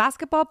 Yeah, a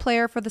basketball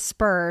player for the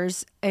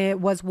Spurs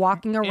was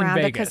walking around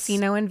a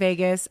casino in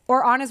Vegas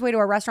or on his way to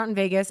a restaurant in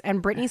Vegas,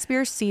 and Britney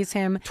Spears sees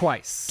him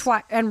twice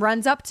and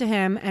runs up to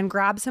him and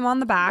grabs him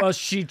on the back. Well,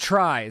 she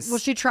tries.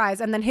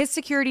 And then his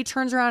security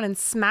turns around and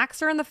smacks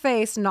her in the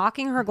face,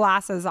 knocking her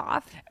glasses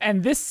off.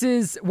 And this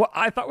is what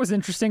I thought was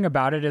interesting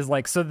about it is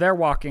like, so they're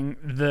walking,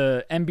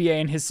 the NBA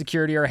and his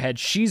security are ahead.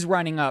 She's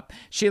running up.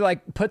 She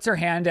like puts her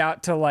hand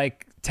out to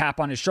like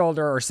tap on his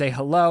shoulder or say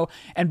hello.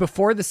 And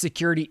before the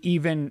security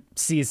even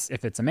sees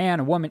if it's a man,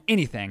 a woman,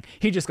 anything,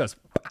 he just goes,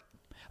 bah.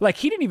 Like,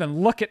 he didn't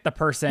even look at the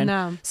person.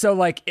 No. So,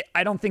 like,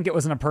 I don't think it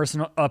was a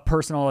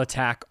personal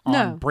attack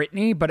on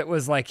Britney, but it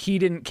was like he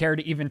didn't care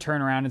to even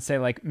turn around and say,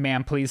 like,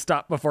 ma'am, please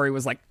stop, before he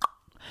was like,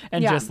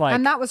 and just like,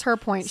 and that was her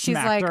point. She's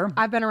smacked like, her.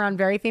 I've been around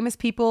very famous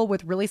people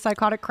with really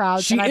psychotic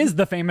crowds. She is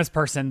the famous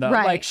person though.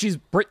 Right. Like she's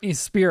Britney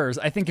Spears.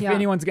 I think if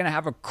anyone's gonna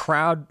have a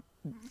crowd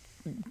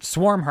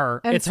swarm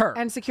her, it's her.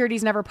 And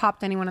security's never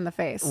popped anyone in the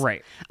face.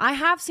 Right. I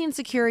have seen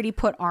security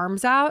put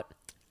arms out.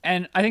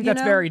 And I think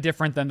that's very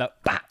different than the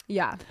bah.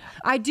 Yeah.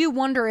 I do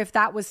wonder if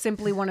that was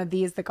simply one of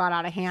these that got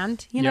out of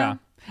hand, you know?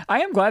 Yeah.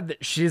 I am glad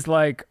that she's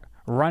like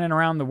running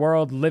around the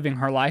world living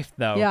her life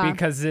though,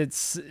 because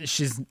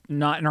she's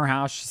not in her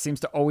house. She seems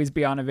to always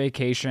be on a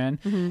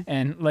vacation,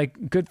 and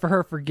like good for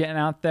her for getting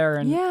out there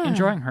and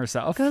enjoying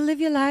herself. Go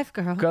live your life,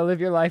 girl. Go live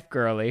your life,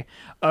 girly.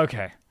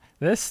 Okay.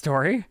 This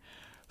story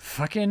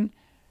fucking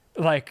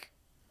like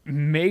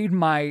made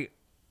my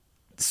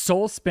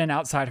soul spin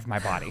outside of my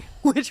body.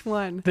 Which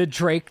one? The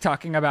Drake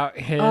talking about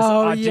his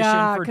audition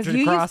for 'cause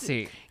you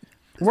Degrassi.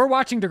 We're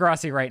watching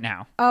Degrassi right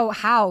now. Oh,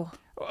 how?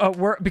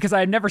 Because I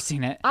had never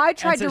seen it. I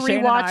tried to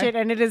rewatch it,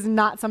 and it is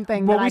not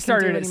something that I can do we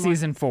started at anymore.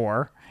 season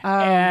 4,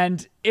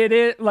 and it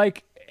is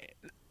like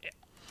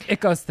it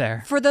goes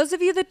there. For those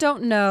of you that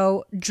don't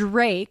know,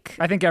 Drake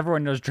I think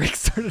everyone knows Drake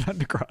started on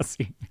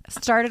Degrassi.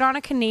 started on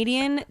a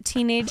Canadian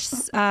teenage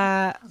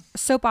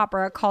soap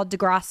opera called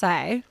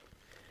Degrassi.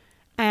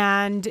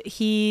 And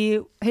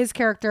his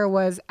character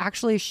was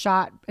actually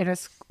shot in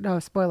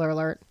spoiler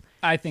alert.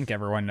 I think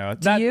everyone knows.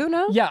 Do you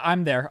know? Yeah,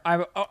 I'm there.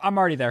 I'm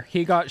already there.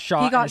 He got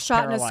shot. He got and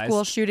shot paralyzed. in a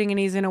school shooting, and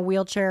he's in a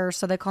wheelchair,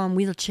 so they call him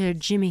Wheelchair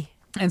Jimmy.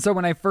 And so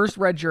when I first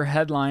read your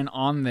headline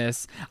on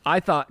this, I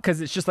thought, because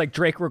it's just like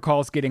Drake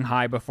recalls getting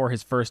high before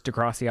his first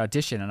Degrassi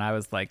audition, and I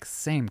was like,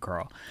 same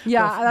girl.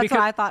 Yeah, that's what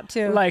I thought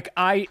too.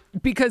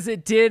 Because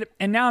it did,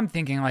 and now I'm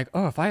thinking like,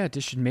 oh, if I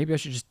audition, maybe I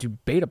should just do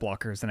beta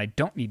blockers, and I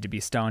don't need to be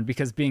stoned,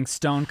 because being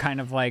stoned kind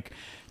of like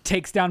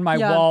takes down my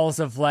walls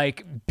of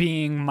like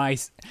being my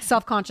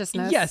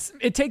self-consciousness. Yes,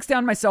 it takes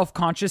down my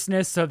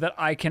self-consciousness so that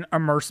I can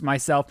immerse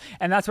myself.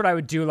 And that's what I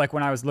would do like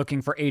when I was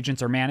looking for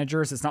agents or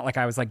managers. It's not like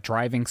I was like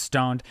driving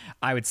stoned.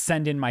 I would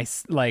send in my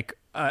like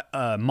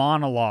a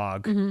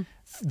monologue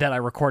that I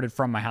recorded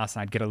from my house,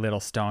 and I'd get a little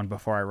stoned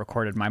before I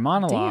recorded my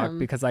monologue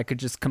because I could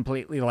just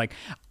completely like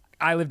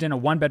I lived in a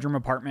 1-bedroom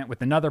apartment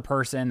with another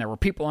person. There were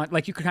people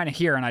like you could kind of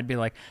hear, and I'd be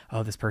like,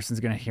 oh, this person's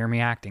going to hear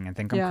me acting and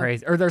think I'm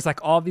crazy. Or there's like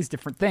all these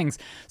different things.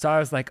 So I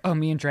was like, oh,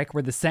 me and Drake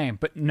were the same.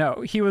 But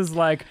no, he was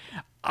like,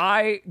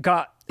 He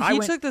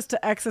took this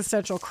to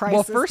existential crisis.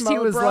 Well, first mode, he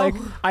was bro. like,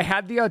 I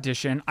had the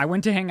audition. I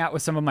went to hang out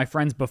with some of my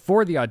friends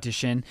before the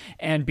audition.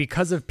 And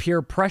because of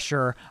peer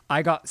pressure,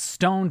 I got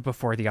stoned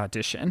before the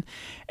audition.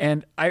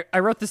 And I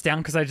wrote this down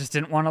because I just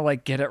didn't want to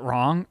like get it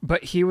wrong.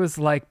 But he was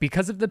like,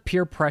 because of the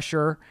peer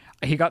pressure,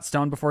 he got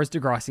stoned before his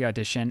Degrassi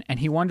audition. And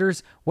he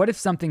wonders, what if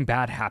something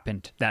bad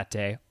happened that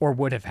day or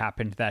would have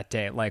happened that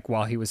day, like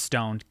while he was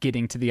stoned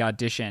getting to the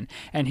audition.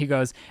 And he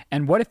goes,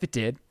 and what if it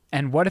did?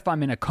 And what if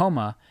I'm in a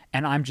coma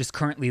and I'm just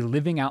currently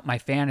living out my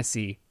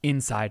fantasy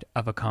inside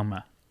of a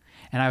coma?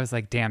 And I was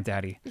like, damn,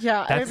 daddy.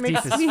 Yeah, that's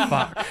deep as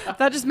fuck.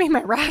 That just made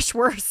my rash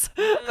worse.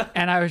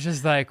 And I was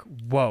just like,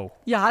 whoa.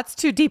 Yeah, that's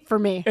too deep for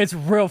me. It's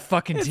real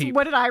fucking deep.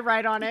 What did I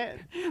write on it?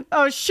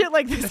 Oh, shit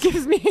like this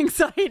gives me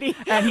anxiety.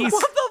 And he's...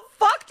 What the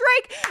fuck,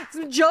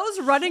 Drake? Joe's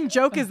running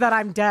joke is that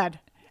I'm dead.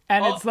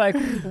 And it's like,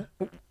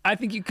 I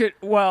think you could,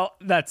 well,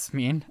 that's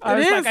mean.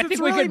 I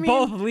think we could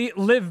both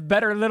live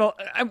better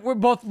we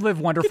both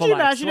live wonderful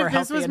lives. Could you imagine if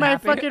this was my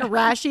fucking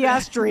rashy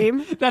ass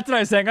dream? That's what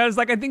I was saying. I was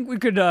like, I think we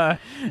could go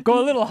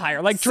a little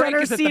higher. Like Drake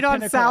Center is at seat the on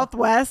pinnacle.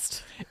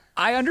 Southwest.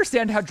 I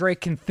understand how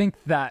Drake can think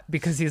that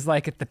because he's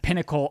like at the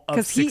pinnacle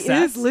of success. Because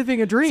he is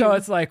living a dream. So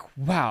it's like,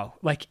 wow,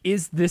 like,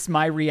 is this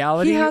my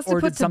reality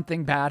or did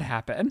something bad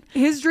happen?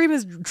 His dream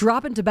is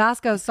dropping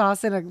Tabasco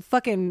sauce in a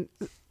fucking...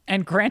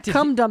 And granted,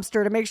 cum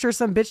dumpster to make sure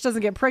some bitch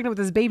doesn't get pregnant with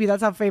his baby.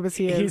 That's how famous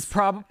he is.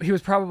 He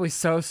was probably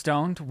so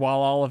stoned while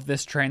all of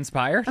this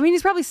transpired. I mean,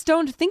 he's probably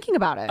stoned thinking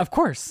about it. Of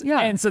course. Yeah.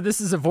 And so this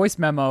is a voice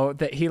memo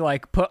that he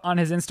like put on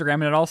his Instagram,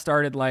 and it all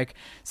started like,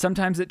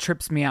 sometimes it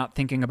trips me out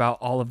thinking about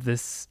all of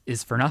this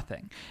is for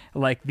nothing.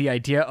 Like the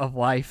idea of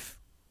life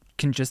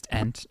can just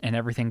end and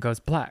everything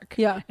goes black.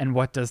 Yeah. And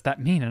what does that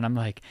mean? And I'm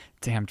like,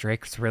 damn,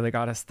 Drake's really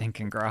got us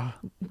thinking, girl.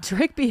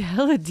 Drake be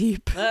hella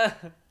deep.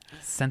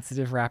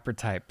 Sensitive rapper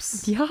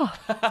types. Yeah.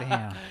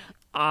 Damn.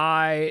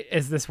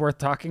 Is this worth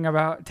talking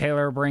about?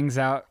 Taylor brings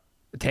out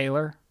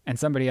Taylor and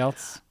somebody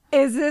else.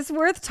 Is this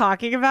worth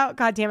talking about?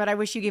 God damn it. I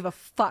wish you gave a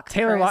fuck.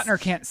 Taylor Chris. Lautner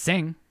can't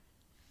sing.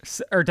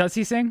 Or does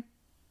he sing?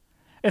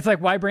 It's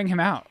like, why bring him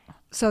out?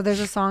 So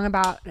there's a song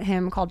about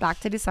him called Back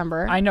to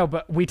December. I know,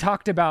 but we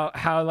talked about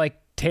how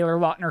like Taylor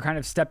Lautner kind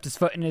of stepped his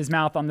foot in his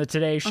mouth on the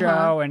Today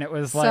Show, and it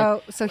was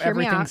like, so hear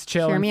me out. everything's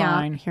chill Hear and me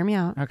fine. out. Hear me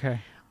out.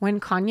 Okay. When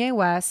Kanye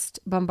West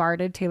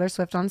bombarded Taylor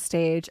Swift on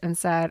stage and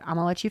said, I'm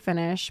gonna let you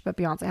finish, but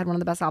Beyonce had one of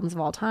the best albums of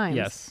all time.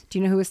 Yes. Do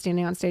you know who was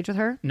standing on stage with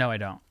her? No, I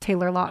don't.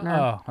 Taylor Lautner.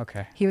 Oh,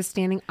 okay. He was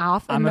standing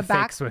off in the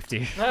back. I'm a fake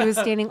Swiftie. He was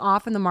standing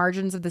off in the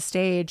margins of the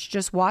stage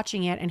just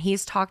watching it, and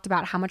he's talked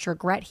about how much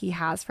regret he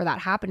has for that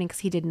happening because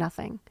he did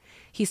nothing.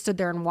 He stood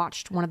there and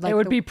watched one of It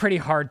would be pretty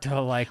hard to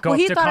go up to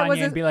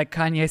Kanye and be like,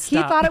 Kanye,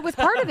 stop. He thought it was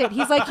part of it.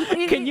 He's like,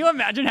 can you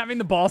imagine having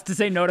the balls to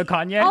say no to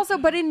Kanye? Also,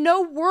 but in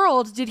no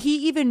world did he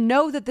even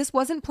know that this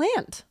wasn't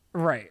planned.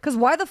 Right. Because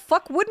why the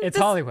fuck wouldn't it's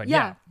this? Hollywood,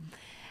 yeah.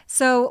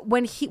 So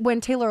when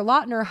Taylor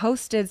Lautner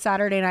hosted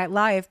Saturday Night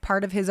Live,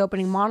 part of his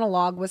opening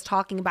monologue was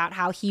talking about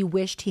how he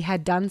wished he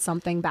had done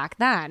something back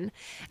then.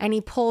 And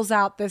he pulls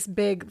out this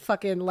big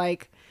fucking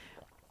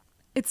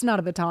it's not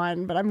a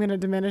baton, but I'm going to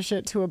diminish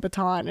it to a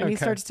baton. And he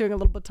starts doing a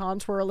little baton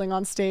twirling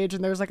on stage,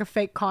 and there's like a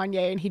fake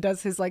Kanye, and he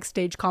does his like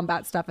stage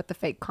combat stuff at the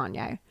fake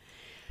Kanye.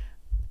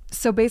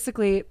 So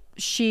basically,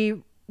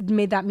 she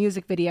made that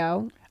music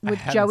video with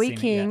Joey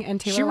King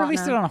and Taylor Lautner. She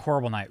released it on a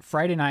horrible night,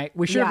 Friday night.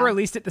 We should have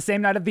released it the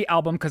same night of the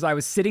album because I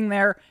was sitting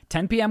there,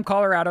 10 p.m.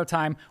 Colorado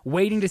time,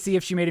 waiting to see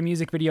if she made a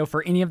music video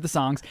for any of the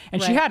songs,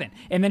 and she hadn't.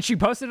 And then she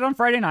posted it on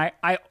Friday night.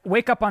 I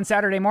wake up on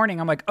Saturday morning.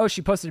 I'm like, oh,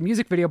 she posted a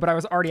music video, but I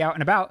was already out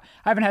and about.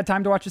 I haven't had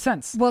time to watch it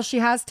since. Well, she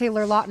has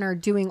Taylor Lautner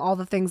doing all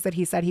the things that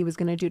he said he was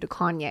going to do to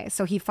Kanye.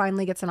 So he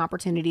finally gets an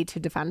opportunity to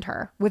defend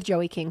her with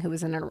Joey King, who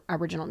was in an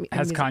original music.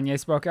 Has Kanye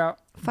spoke out?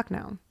 Fuck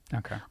no.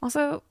 Okay.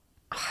 Also...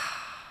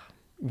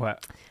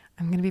 What?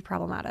 I'm going to be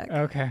problematic.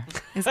 Okay.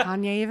 Is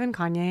Kanye even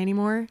Kanye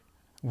anymore?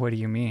 What do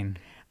you mean?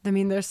 I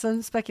mean, there's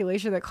some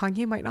speculation that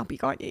Kanye might not be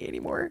Kanye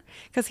anymore.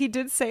 Because he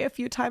did say a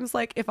few times,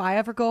 like, if I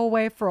ever go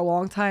away for a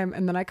long time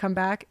and then I come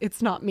back,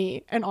 it's not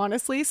me. And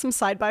honestly, some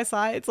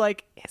side-by-sides,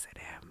 like, is it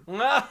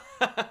him?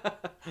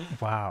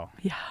 Wow.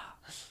 Yeah.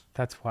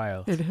 That's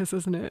wild. It is,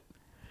 isn't it?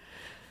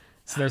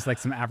 So there's like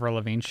some Avril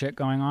Lavigne shit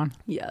going on?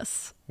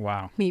 Yes.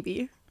 Wow.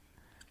 Maybe.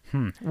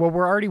 Well,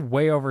 we're already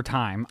way over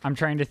time. I'm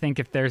trying to think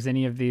if there's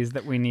any of these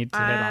that we need to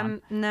hit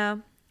on.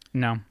 No.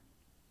 No.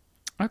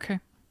 Okay.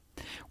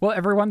 Well,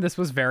 everyone, this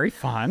was very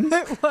fun.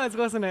 It was,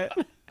 wasn't it?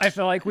 I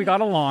feel like we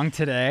got along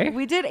today.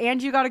 We did,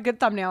 and you got a good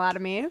thumbnail out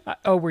of me.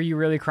 Oh, were you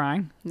really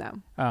crying? No.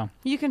 Oh.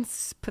 You can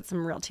put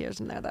some real tears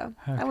in there, though.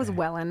 I was Okay.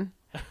 welling.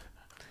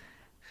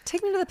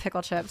 Take me to the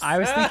pickle chips. I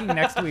was thinking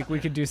next week we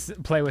could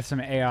play with some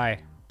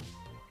AI.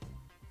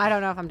 I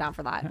don't know if I'm down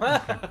for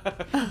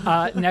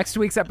that. Next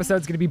week's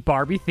episode is going to be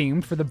Barbie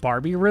themed for the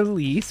Barbie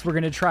release. We're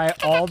going to try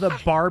all the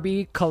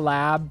Barbie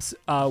collabs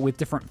with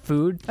different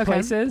food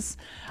places.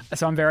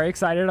 So I'm very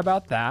excited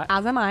about that.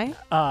 As am I.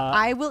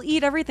 I will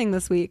eat everything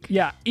this week.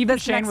 Yeah, even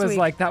This Shane next was week.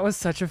 like, that was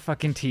such a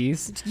fucking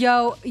tease.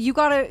 Yo, you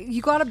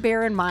gotta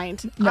bear in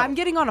mind, I'm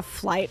getting on a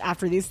flight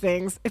after these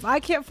things. If I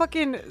can't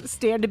fucking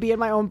stand to be in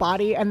my own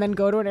body and then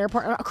go to an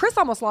airport, Chris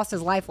almost lost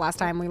his life last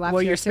time we left.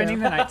 Well, here you're too. spending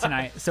the night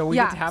tonight, so we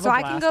Yeah, get to have so a I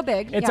blast. can go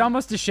big, It's yeah.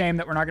 almost a shame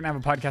that we're not going to have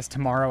a podcast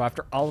tomorrow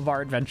after all of our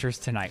adventures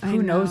tonight.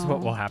 Who know. knows what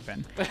will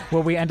happen?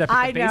 Will we end up at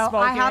I the know.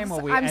 baseball I have game? Will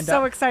s- we I'm end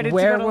so up, excited to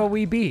Where go to- will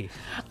we be?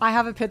 I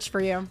have a pitch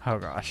for you. Oh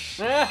gosh.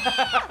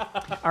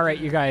 All right,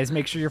 you guys,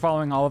 make sure you're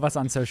following all of us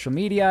on social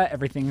media.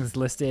 Everything is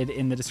listed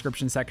in the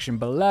description section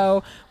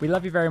below. We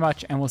love you very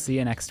much, and we'll see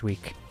you next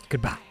week.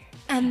 Goodbye.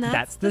 And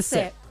That's the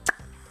sip.